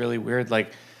 it's this really weird,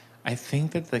 like, I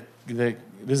think that this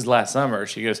is last summer.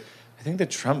 She goes, I think the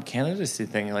Trump candidacy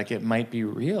thing, like, it might be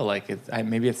real. Like,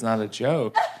 maybe it's not a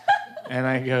joke. And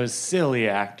I go, silly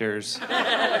actors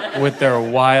with their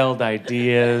wild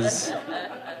ideas.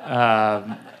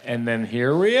 And then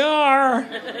here we are.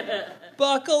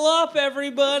 Buckle up,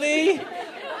 everybody.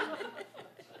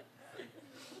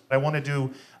 I want to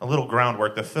do a little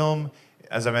groundwork. The film,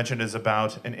 as I mentioned, is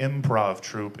about an improv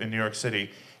troupe in New York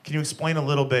City. Can you explain a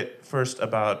little bit first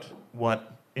about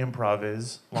what improv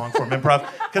is, long-form improv?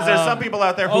 Because there's some people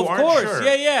out there who aren't Of course,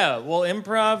 sure. yeah. Well,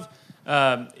 improv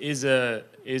is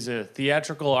a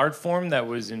theatrical art form that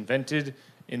was invented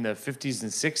in the 50s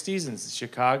and 60s in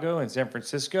Chicago and San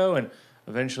Francisco, and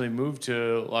eventually moved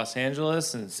to Los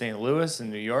Angeles and St. Louis and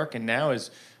New York, and now is,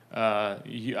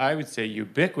 I would say,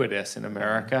 ubiquitous in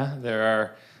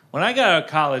America. When I got out of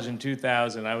college in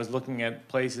 2000, I was looking at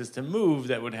places to move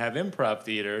that would have improv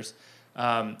theaters,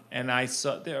 and I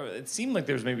saw it seemed like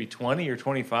there was maybe 20 or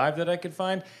 25 that I could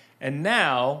find. And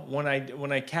now, when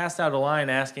I cast out a line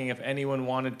asking if anyone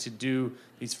wanted to do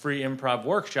these free improv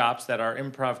workshops that our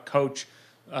improv coach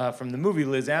from the movie,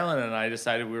 Liz Allen, and I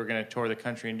decided we were going to tour the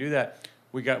country and do that,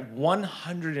 we got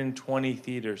 120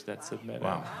 theaters that submitted.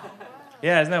 Wow.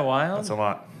 Yeah, isn't that wild? That's a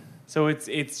lot. So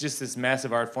it's just this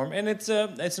massive art form, and it's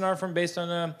an art form based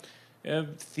on a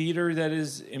theater that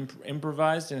is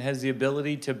improvised and has the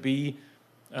ability to be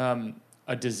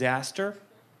a disaster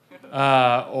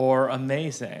or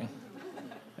amazing.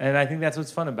 And I think that's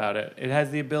what's fun about it. It has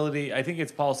the ability. I think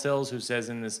it's Paul Sills who says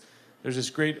in this. There's this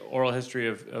great oral history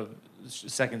of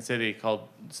Second City called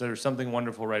 "So There's Something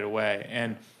Wonderful Right Away,"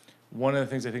 and one of the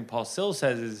things I think Paul Sills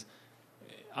says is,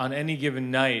 on any given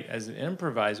night, as an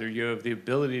improviser, you have the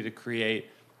ability to create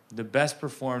the best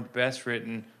performed, best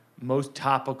written, most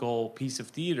topical piece of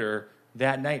theater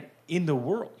that night in the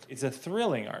world. It's a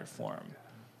thrilling art form.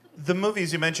 The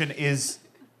movies you mentioned is,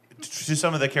 to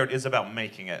some of the characters, is about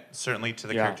making it. Certainly to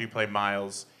the Yeah. character you play,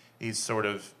 Miles, he's sort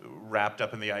of wrapped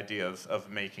up in the idea of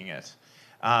making it.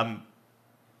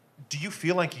 Do you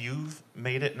feel like you've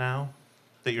made it now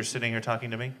that you're sitting here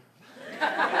talking to me?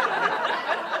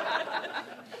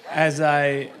 As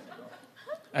I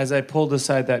pulled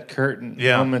aside that curtain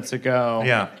moments ago,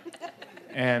 Yeah.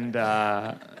 and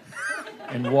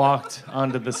walked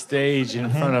onto the stage in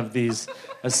front of these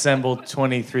assembled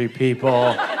 23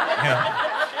 people, Yeah.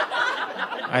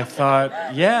 I thought,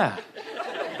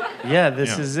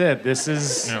 this is it. This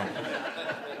is Yeah.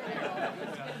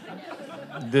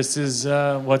 this is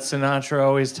what Sinatra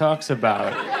always talks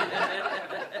about.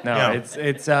 No, Yeah.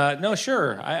 it's no,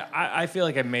 sure. I feel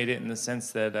like I made it in the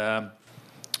sense that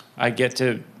I get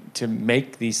to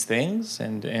make these things,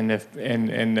 and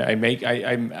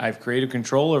I've creative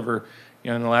control over.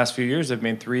 In the last few years, I've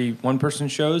made 3 one-person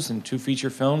shows and 2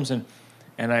 feature films, and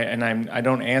I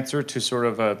don't answer to sort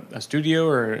of a studio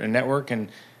or a network,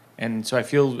 and so I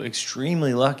feel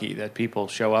extremely lucky that people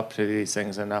show up to these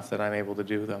things enough that I'm able to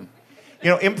do them.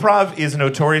 Improv is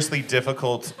notoriously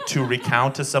difficult to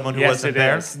recount to someone who wasn't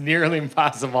there. Yes, it is. Nearly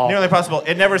impossible. Nearly impossible.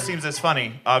 It never seems as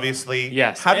funny, obviously.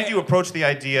 Yes. How did you approach the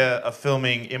idea of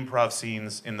filming improv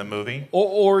scenes in the movie?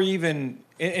 Or even,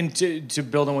 and to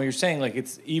build on what you're saying, like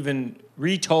it's even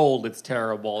retold, it's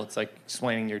terrible. It's like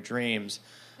explaining your dreams.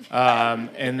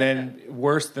 And then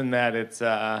worse than that, it's,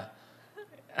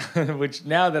 which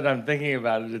now that I'm thinking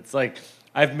about it, it's like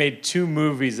I've made 2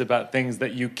 movies about things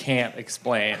that you can't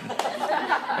explain.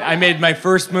 I made my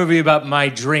first movie about my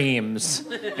dreams,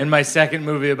 and my second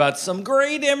movie about some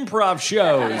great improv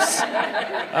shows.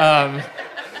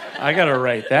 I gotta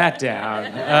write that down.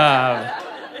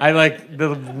 I like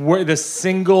the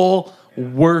single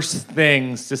worst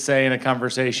things to say in a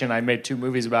conversation I made 2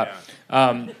 movies about.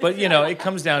 But, it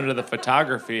comes down to the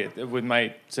photography. With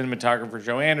my cinematographer,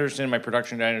 Joe Anderson, my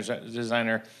production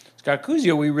designer, Scott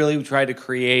Cuzio, we really tried to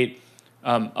create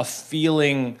a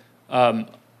feeling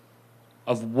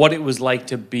of what it was like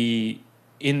to be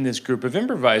in this group of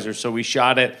improvisers. So we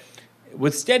shot it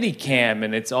with Steadicam,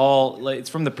 and it's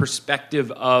from the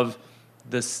perspective of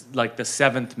this, like the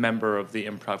 7th member of the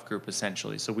improv group,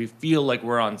 essentially. So we feel like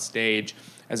we're on stage,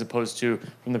 as opposed to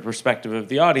from the perspective of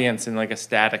the audience in like a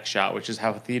static shot, which is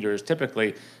how theater is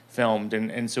typically filmed.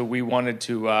 And so we wanted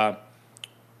to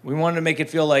make it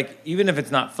feel like, even if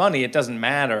it's not funny, it doesn't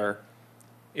matter.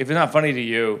 If it's not funny to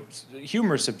you,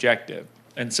 humor is subjective.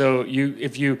 And so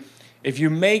if you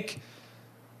make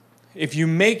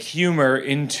humor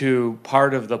into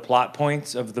part of the plot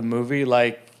points of the movie,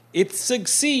 like it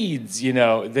succeeds,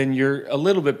 then you're a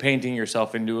little bit painting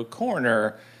yourself into a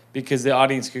corner, because the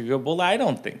audience could go, well, I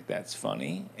don't think that's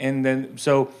funny. And then,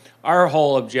 so our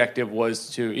whole objective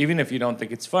was to, even if you don't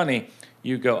think it's funny,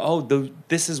 you go, oh,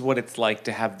 this is what it's like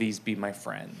to have these be my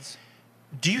friends.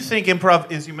 Do you think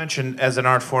improv, as you mentioned, as an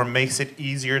art form, makes it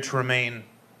easier to remain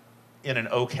in an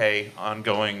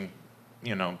ongoing,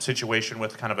 situation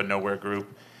with kind of a nowhere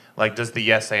group? Like, does the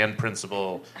yes and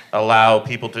principle allow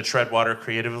people to tread water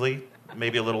creatively,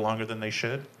 maybe a little longer than they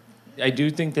should? I do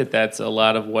think that that's a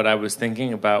lot of what I was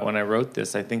thinking about when I wrote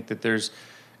this. I think that there's,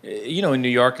 in New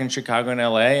York and Chicago and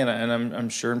L.A., and I'm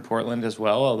sure in Portland as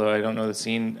well, although I don't know the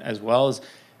scene as well, is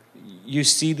you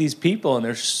see these people and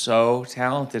they're so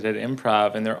talented at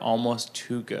improv and they're almost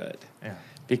too good. Yeah.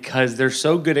 Because they're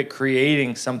so good at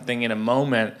creating something in a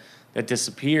moment that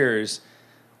disappears,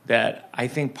 that I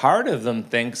think part of them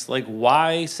thinks, like,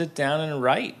 why sit down and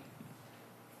write?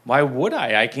 Why would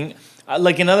I? I can,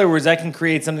 in other words, I can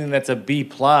create something that's a B+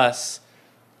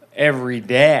 every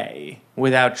day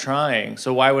without trying.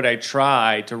 So why would I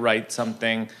try to write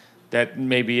something that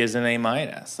maybe is an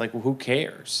A-? Like, who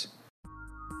cares?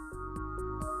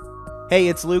 Hey,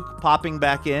 it's Luke popping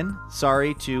back in.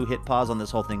 Sorry to hit pause on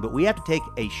this whole thing, but we have to take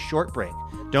a short break.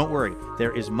 Don't worry,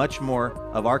 there is much more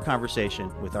of our conversation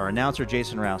with our announcer,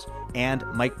 Jason Rouse, and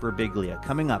Mike Birbiglia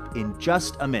coming up in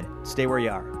just a minute. Stay where you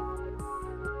are.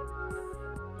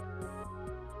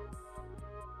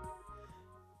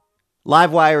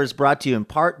 Livewire is brought to you in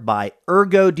part by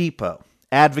Ergo Depot,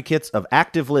 advocates of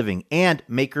active living and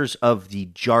makers of the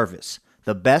Jarvis,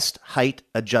 the best height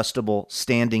adjustable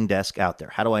standing desk out there.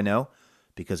 How do I know?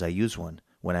 Because I use one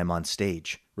when I'm on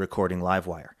stage recording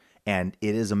Livewire, and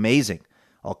it is amazing.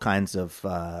 All kinds of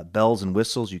bells and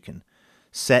whistles. You can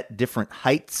set different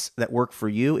heights that work for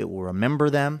you. It will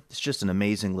remember them. It's just an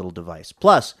amazing little device.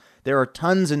 Plus, there are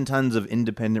tons and tons of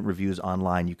independent reviews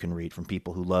online you can read from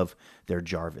people who love their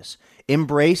Jarvis.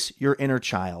 Embrace your inner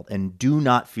child and do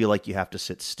not feel like you have to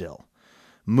sit still.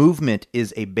 Movement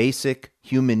is a basic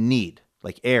human need,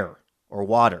 like air or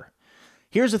water.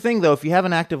 Here's the thing, though. If you have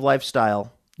an active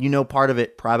lifestyle, part of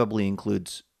it probably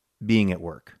includes being at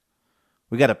work.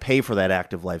 We got to pay for that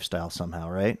active lifestyle somehow,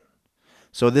 right?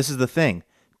 So this is the thing.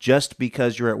 Just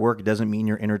because you're at work doesn't mean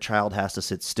your inner child has to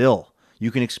sit still.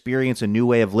 You can experience a new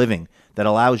way of living that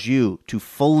allows you to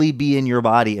fully be in your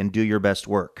body and do your best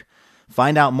work.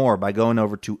 Find out more by going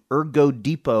over to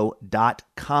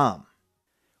ergodepot.com.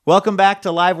 Welcome back to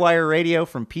Livewire Radio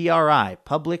from PRI,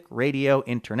 Public Radio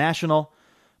International.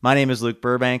 My name is Luke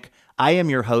Burbank. I am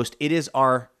your host. It is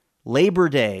our Labor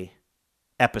Day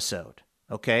episode.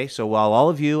 Okay, so while all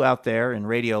of you out there in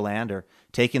Radioland are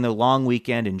taking the long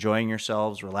weekend, enjoying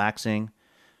yourselves, relaxing,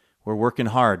 we're working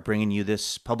hard bringing you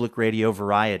this public radio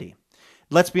variety.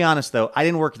 Let's be honest, though, I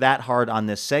didn't work that hard on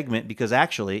this segment because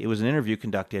actually it was an interview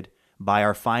conducted by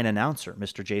our fine announcer,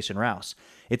 Mr. Jason Rouse.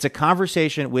 It's a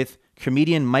conversation with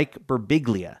comedian Mike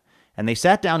Birbiglia, and they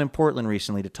sat down in Portland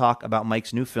recently to talk about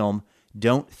Mike's new film,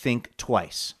 Don't Think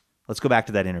Twice. Let's go back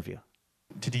to that interview.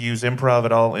 Did you use improv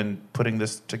at all in putting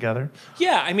this together?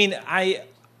 Yeah, I mean, I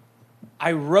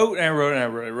wrote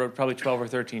probably 12 or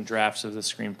 13 drafts of the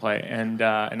screenplay, and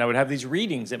I would have these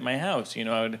readings at my house.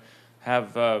 I would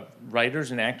have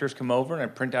writers and actors come over, and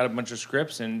I'd print out a bunch of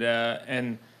scripts,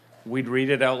 and we'd read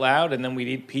it out loud, and then we'd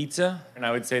eat pizza, and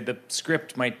I would say the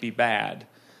script might be bad,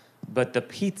 but the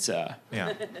pizza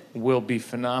will be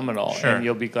phenomenal, and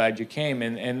you'll be glad you came.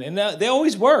 And they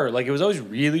always were. Like, it was always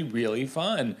really, really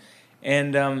fun.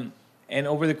 And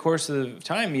over the course of the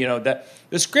time, that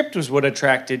the script was what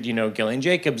attracted, Gillian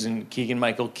Jacobs and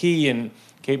Keegan-Michael Key and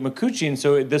Kate Micucci, and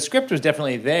so the script was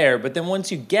definitely there. But then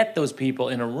once you get those people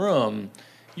in a room,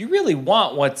 you really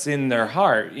want what's in their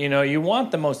heart. You know, you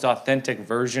want the most authentic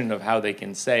version of how they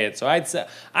can say it. So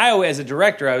as a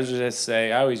director, I always just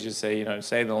say, you know,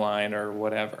 say the line or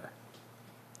whatever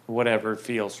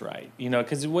feels right. You know,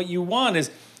 because what you want is,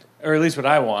 or at least what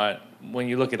I want, when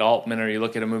you look at Altman or you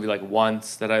look at a movie like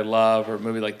Once that I love, or a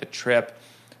movie like The Trip,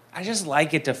 I just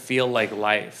like it to feel like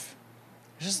life.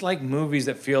 I just like movies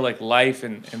that feel like life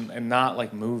and not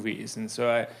like movies. And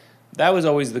so that was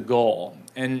always the goal.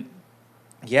 And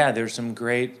yeah, there's some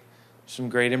great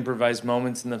improvised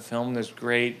moments in the film. There's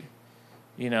great,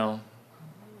 you know,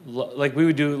 like a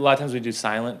lot of times we do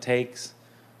silent takes,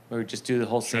 where we just do the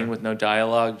whole scene with no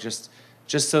dialogue, just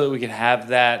so that we could have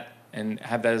that and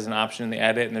have that as an option in the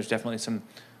edit. And there's definitely some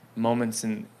moments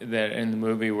in the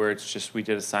movie where it's just we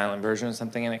did a silent version of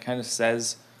something and it kind of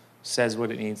says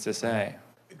what it needs to say.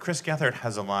 Chris Gethard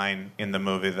has a line in the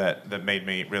movie that made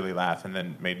me really laugh and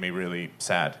then made me really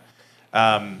sad.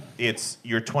 It's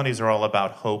your 20s are all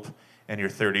about hope, and your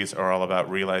 30s are all about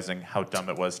realizing how dumb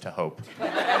it was to hope.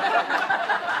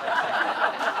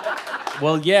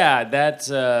 Well, yeah, that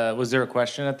was there a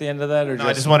question at the end of that, or No,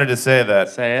 I just wanted to say that.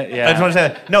 say it? Yeah, I just want to say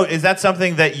that. No, is that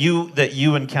something that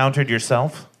you encountered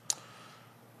yourself?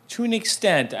 to an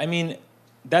extent. I mean,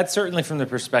 that's certainly from the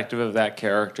perspective of that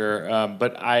character.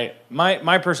 But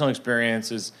my personal experience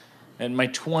is, in my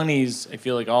 20s, I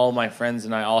feel like all of my friends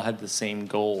and I all had the same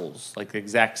goals, like the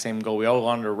exact same goal. We all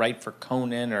wanted to write for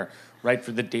Conan or write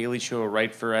for The Daily Show or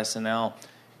write for SNL.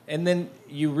 And then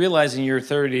you realize in your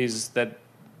 30s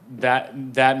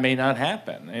that may not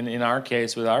happen. And in our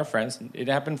case, with our friends, it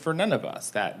happened for none of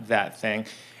us, that thing.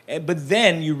 But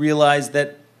then you realize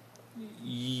that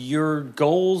your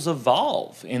goals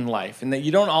evolve in life and that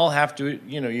you don't all have to,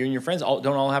 you and your friends don't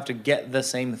all have to get the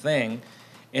same thing.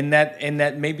 And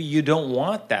that maybe you don't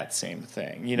want that same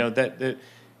thing. That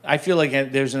I feel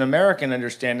like there's an American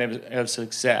understanding of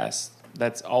success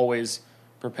that's always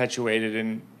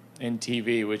perpetuated in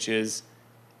TV, which is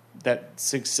that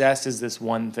success is this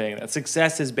one thing. That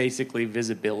success is basically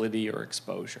visibility or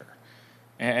exposure.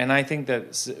 And I think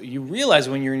that you realize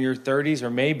when you're in your 30s or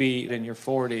maybe in your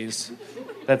 40s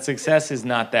that success is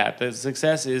not that. That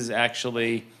success is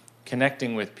actually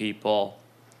connecting with people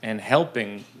and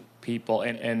helping people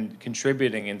and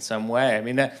contributing in some way. I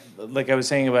mean, that, like I was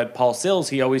saying about Paul Sills,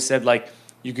 he always said, like,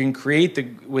 you can create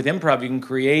with improv, you can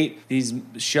create these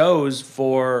shows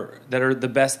that are the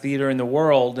best theater in the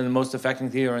world and the most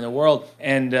affecting theater in the world.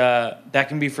 And that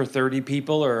can be for 30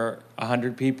 people or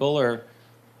 100 people or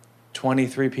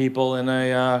 23 people in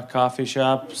a coffee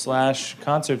shop /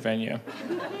 concert venue.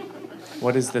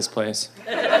 What is this place?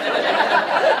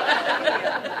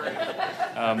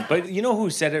 But you know who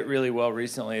said it really well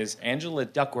recently is Angela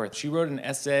Duckworth. She wrote an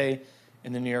essay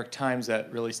in the New York Times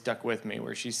that really stuck with me,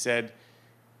 where she said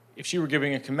if she were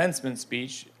giving a commencement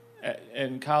speech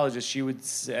in colleges, she would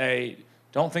say,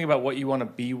 don't think about what you want to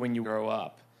be when you grow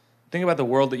up. Think about the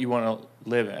world that you want to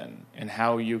live in and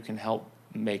how you can help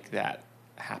make that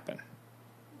happen.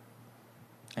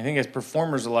 I think as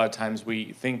performers, a lot of times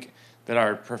we think that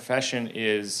our profession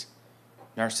is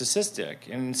narcissistic.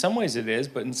 And in some ways it is,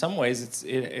 but in some ways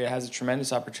it has a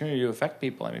tremendous opportunity to affect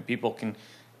people. I mean, people can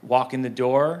walk in the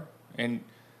door and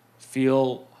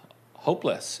feel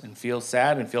hopeless and feel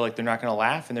sad and feel like they're not going to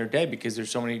laugh in their day because there's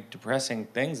so many depressing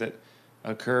things that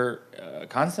occur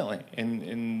constantly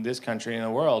in this country and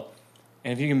the world.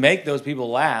 And if you can make those people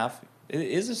laugh, it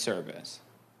is a service.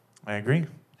 I agree.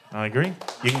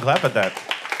 You can clap at that.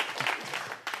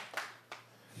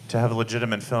 To have a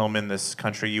legitimate film in this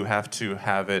country, you have to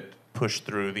have it pushed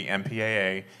through the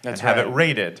MPAA and have it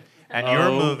rated. And your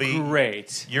movie,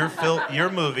 great. Your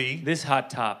movie, this hot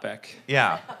topic,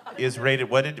 is rated.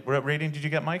 What rating did you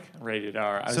get, Mike? Rated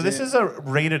R. So this is a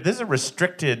rated. This is a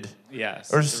restricted.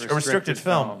 Yes, a restricted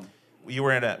film. You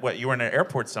were in an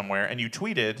airport somewhere, and you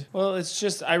tweeted. Well, it's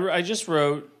just I just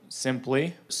wrote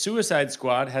simply: Suicide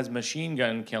Squad has machine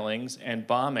gun killings and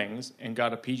bombings and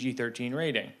got a PG-13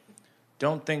 rating.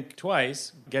 Don't Think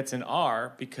Twice gets an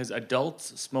R because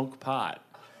adults smoke pot.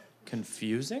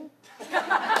 Confusing?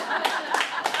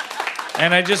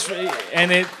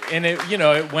 And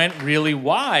it went really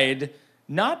wide,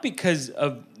 not because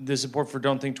of the support for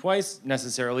Don't Think Twice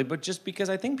necessarily, but just because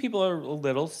I think people are a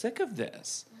little sick of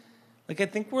this. Like, I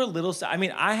think we're a little. I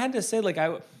mean, I had to say, like,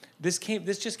 this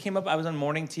just came up. I was on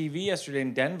morning TV yesterday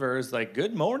in Denver. It's like,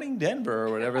 Good Morning Denver,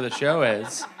 or whatever the show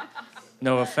is.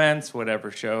 No offense,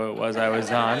 whatever show it was I was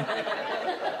on.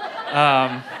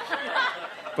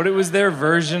 But it was their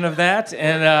version of that.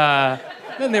 And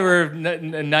then they were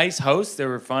nice hosts. They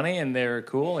were funny and they were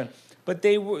cool. But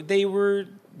they were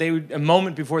a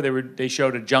moment before they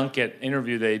showed a junket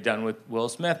interview they'd done with Will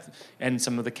Smith and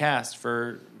some of the cast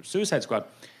for Suicide Squad,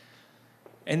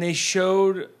 and they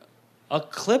showed a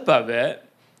clip of it,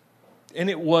 and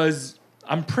it was,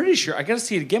 I'm pretty sure, I got to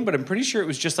see it again, but I'm pretty sure it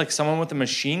was just like someone with a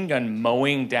machine gun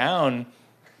mowing down,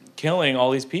 killing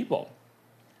all these people.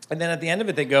 And then at the end of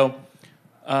it, they go,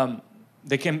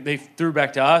 they threw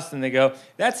back to us, and they go,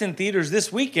 that's in theaters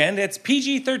this weekend. It's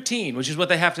PG-13, which is what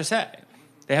they have to say.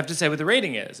 They have to say what the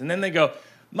rating is. And then they go,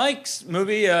 Mike's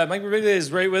movie, Mike Birbiglia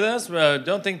is right with us.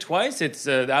 Don't think twice. It's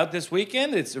out this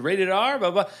weekend. It's rated R,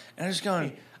 blah, blah. And I'm just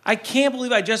going, I can't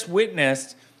believe I just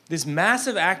witnessed this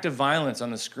massive act of violence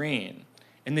on the screen.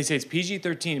 And they say it's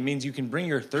PG-13. It means you can bring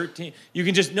your 13... You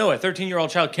can just know a 13-year-old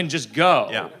child can just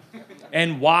go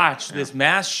and watch this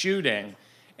mass shooting.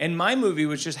 And my movie,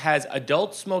 which just has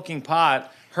adults smoking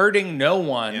pot, hurting no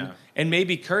one, and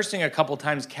maybe cursing a couple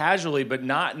times casually, but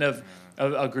not in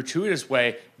a gratuitous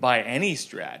way by any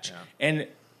stretch. And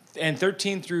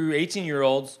 13 through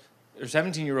 18-year-olds or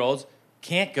 17-year-olds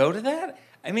can't go to that?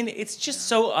 I mean, it's just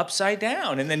so upside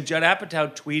down. And then Judd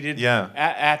Apatow tweeted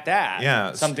at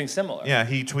that something similar. Yeah,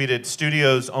 he tweeted,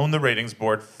 studios own the ratings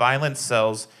board, violence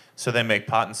sells, so they make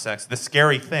pot and sex the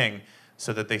scary thing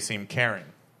so that they seem caring.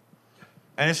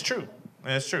 And it's true.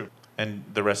 And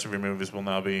the rest of your movies will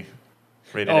now be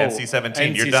rated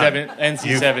NC-17. You're done.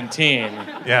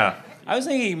 NC-17. Yeah. I was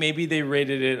thinking maybe they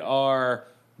rated it R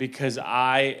because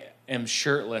I am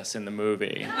shirtless in the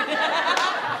movie.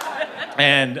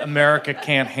 And America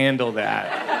can't handle that.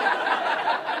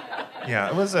 Yeah,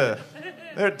 it was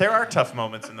there are tough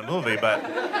moments in the movie, but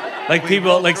like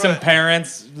people, like some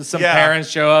parents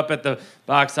show up at the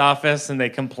box office and they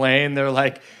complain. They're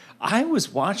like, I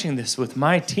was watching this with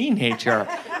my teenager,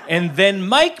 and then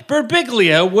Mike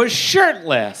Birbiglia was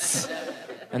shirtless.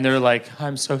 And they're like,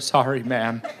 I'm so sorry,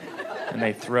 ma'am. And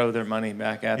they throw their money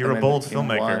back at them. You're a bold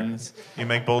filmmaker. You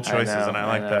make bold choices, and I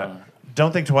like that.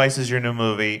 Don't Think Twice is your new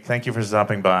movie. Thank you for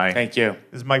stopping by. Thank you.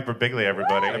 This is Mike Birbiglia,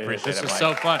 everybody. I appreciate it, This was Mike.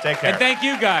 so fun. Take care. And thank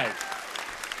you, guys.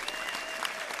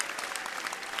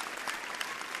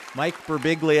 Mike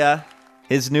Birbiglia,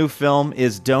 his new film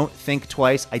is Don't Think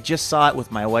Twice. I just saw it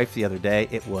with my wife the other day.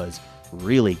 It was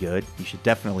really good. You should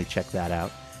definitely check that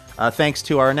out. Thanks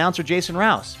to our announcer, Jason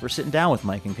Rouse, for sitting down with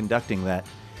Mike and conducting that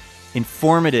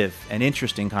informative and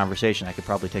interesting conversation. I could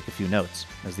probably take a few notes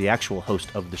as the actual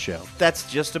host of the show. That's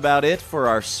just about it for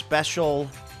our special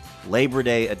Labor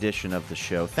Day edition of the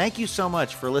show. Thank you so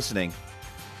much for listening.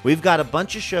 We've got a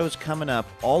bunch of shows coming up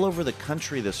all over the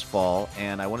country this fall,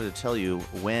 and I wanted to tell you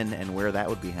when and where that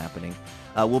would be happening.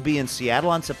 We'll be in Seattle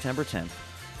on September 10th,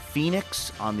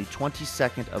 Phoenix on the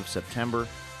 22nd of September,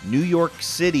 New York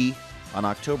City on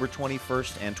October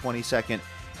 21st and 22nd,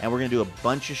 and we're going to do a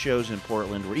bunch of shows in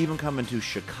Portland. We're even coming to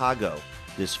Chicago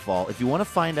this fall. If you want to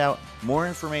find out more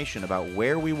information about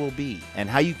where we will be and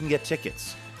how you can get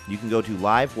tickets, you can go to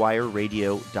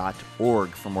livewireradio.org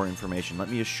for more information. Let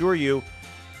me assure you,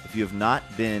 if you have not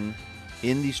been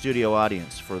in the studio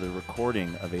audience for the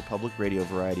recording of a public radio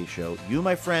variety show, you,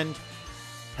 my friend,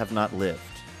 have not lived.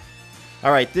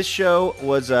 All right, this show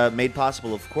was made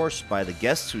possible, of course, by the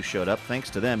guests who showed up.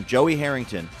 Thanks to them, Joey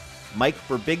Harrington, Mike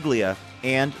Birbiglia,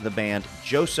 and the band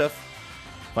Joseph.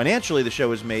 Financially, the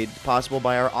show is made possible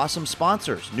by our awesome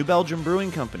sponsors, New Belgium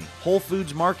Brewing Company, Whole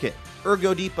Foods Market,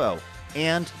 Ergo Depot,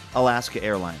 and Alaska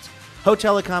Airlines.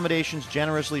 Hotel accommodations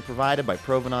generously provided by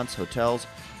Provenance Hotels.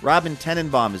 Robin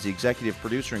Tenenbaum is the executive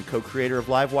producer and co-creator of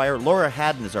Livewire. Laura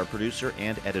Haddon is our producer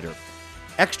and editor.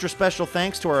 Extra special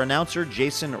thanks to our announcer,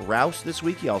 Jason Rouse, this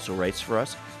week. He also writes for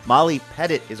us. Molly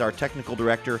Pettit is our technical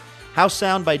director. House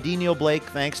sound by D. Neil Blake,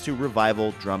 thanks to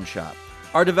Revival Drum Shop.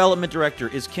 Our development director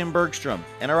is Kim Bergstrom,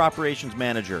 and our operations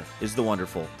manager is the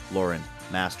wonderful Lauren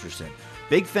Masterson.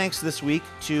 Big thanks this week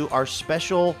to our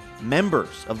special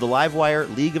members of the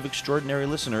Livewire League of Extraordinary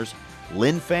Listeners,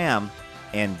 Lynn Pham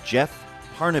and Jeff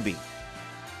Harnaby.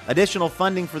 Additional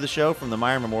funding for the show from the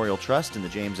Meyer Memorial Trust and the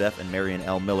James F. and Marion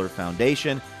L. Miller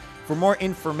Foundation. For more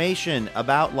information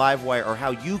about Livewire or how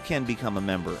you can become a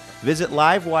member, visit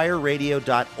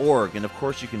livewireradio.org. And of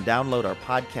course, you can download our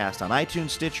podcast on iTunes,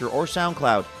 Stitcher, or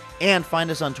SoundCloud, and find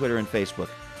us on Twitter and Facebook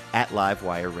at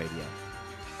Livewire Radio.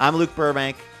 I'm Luke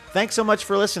Burbank. Thanks so much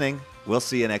for listening. We'll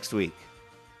see you next week.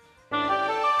 PRI,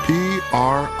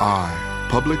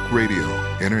 Public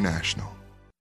Radio International.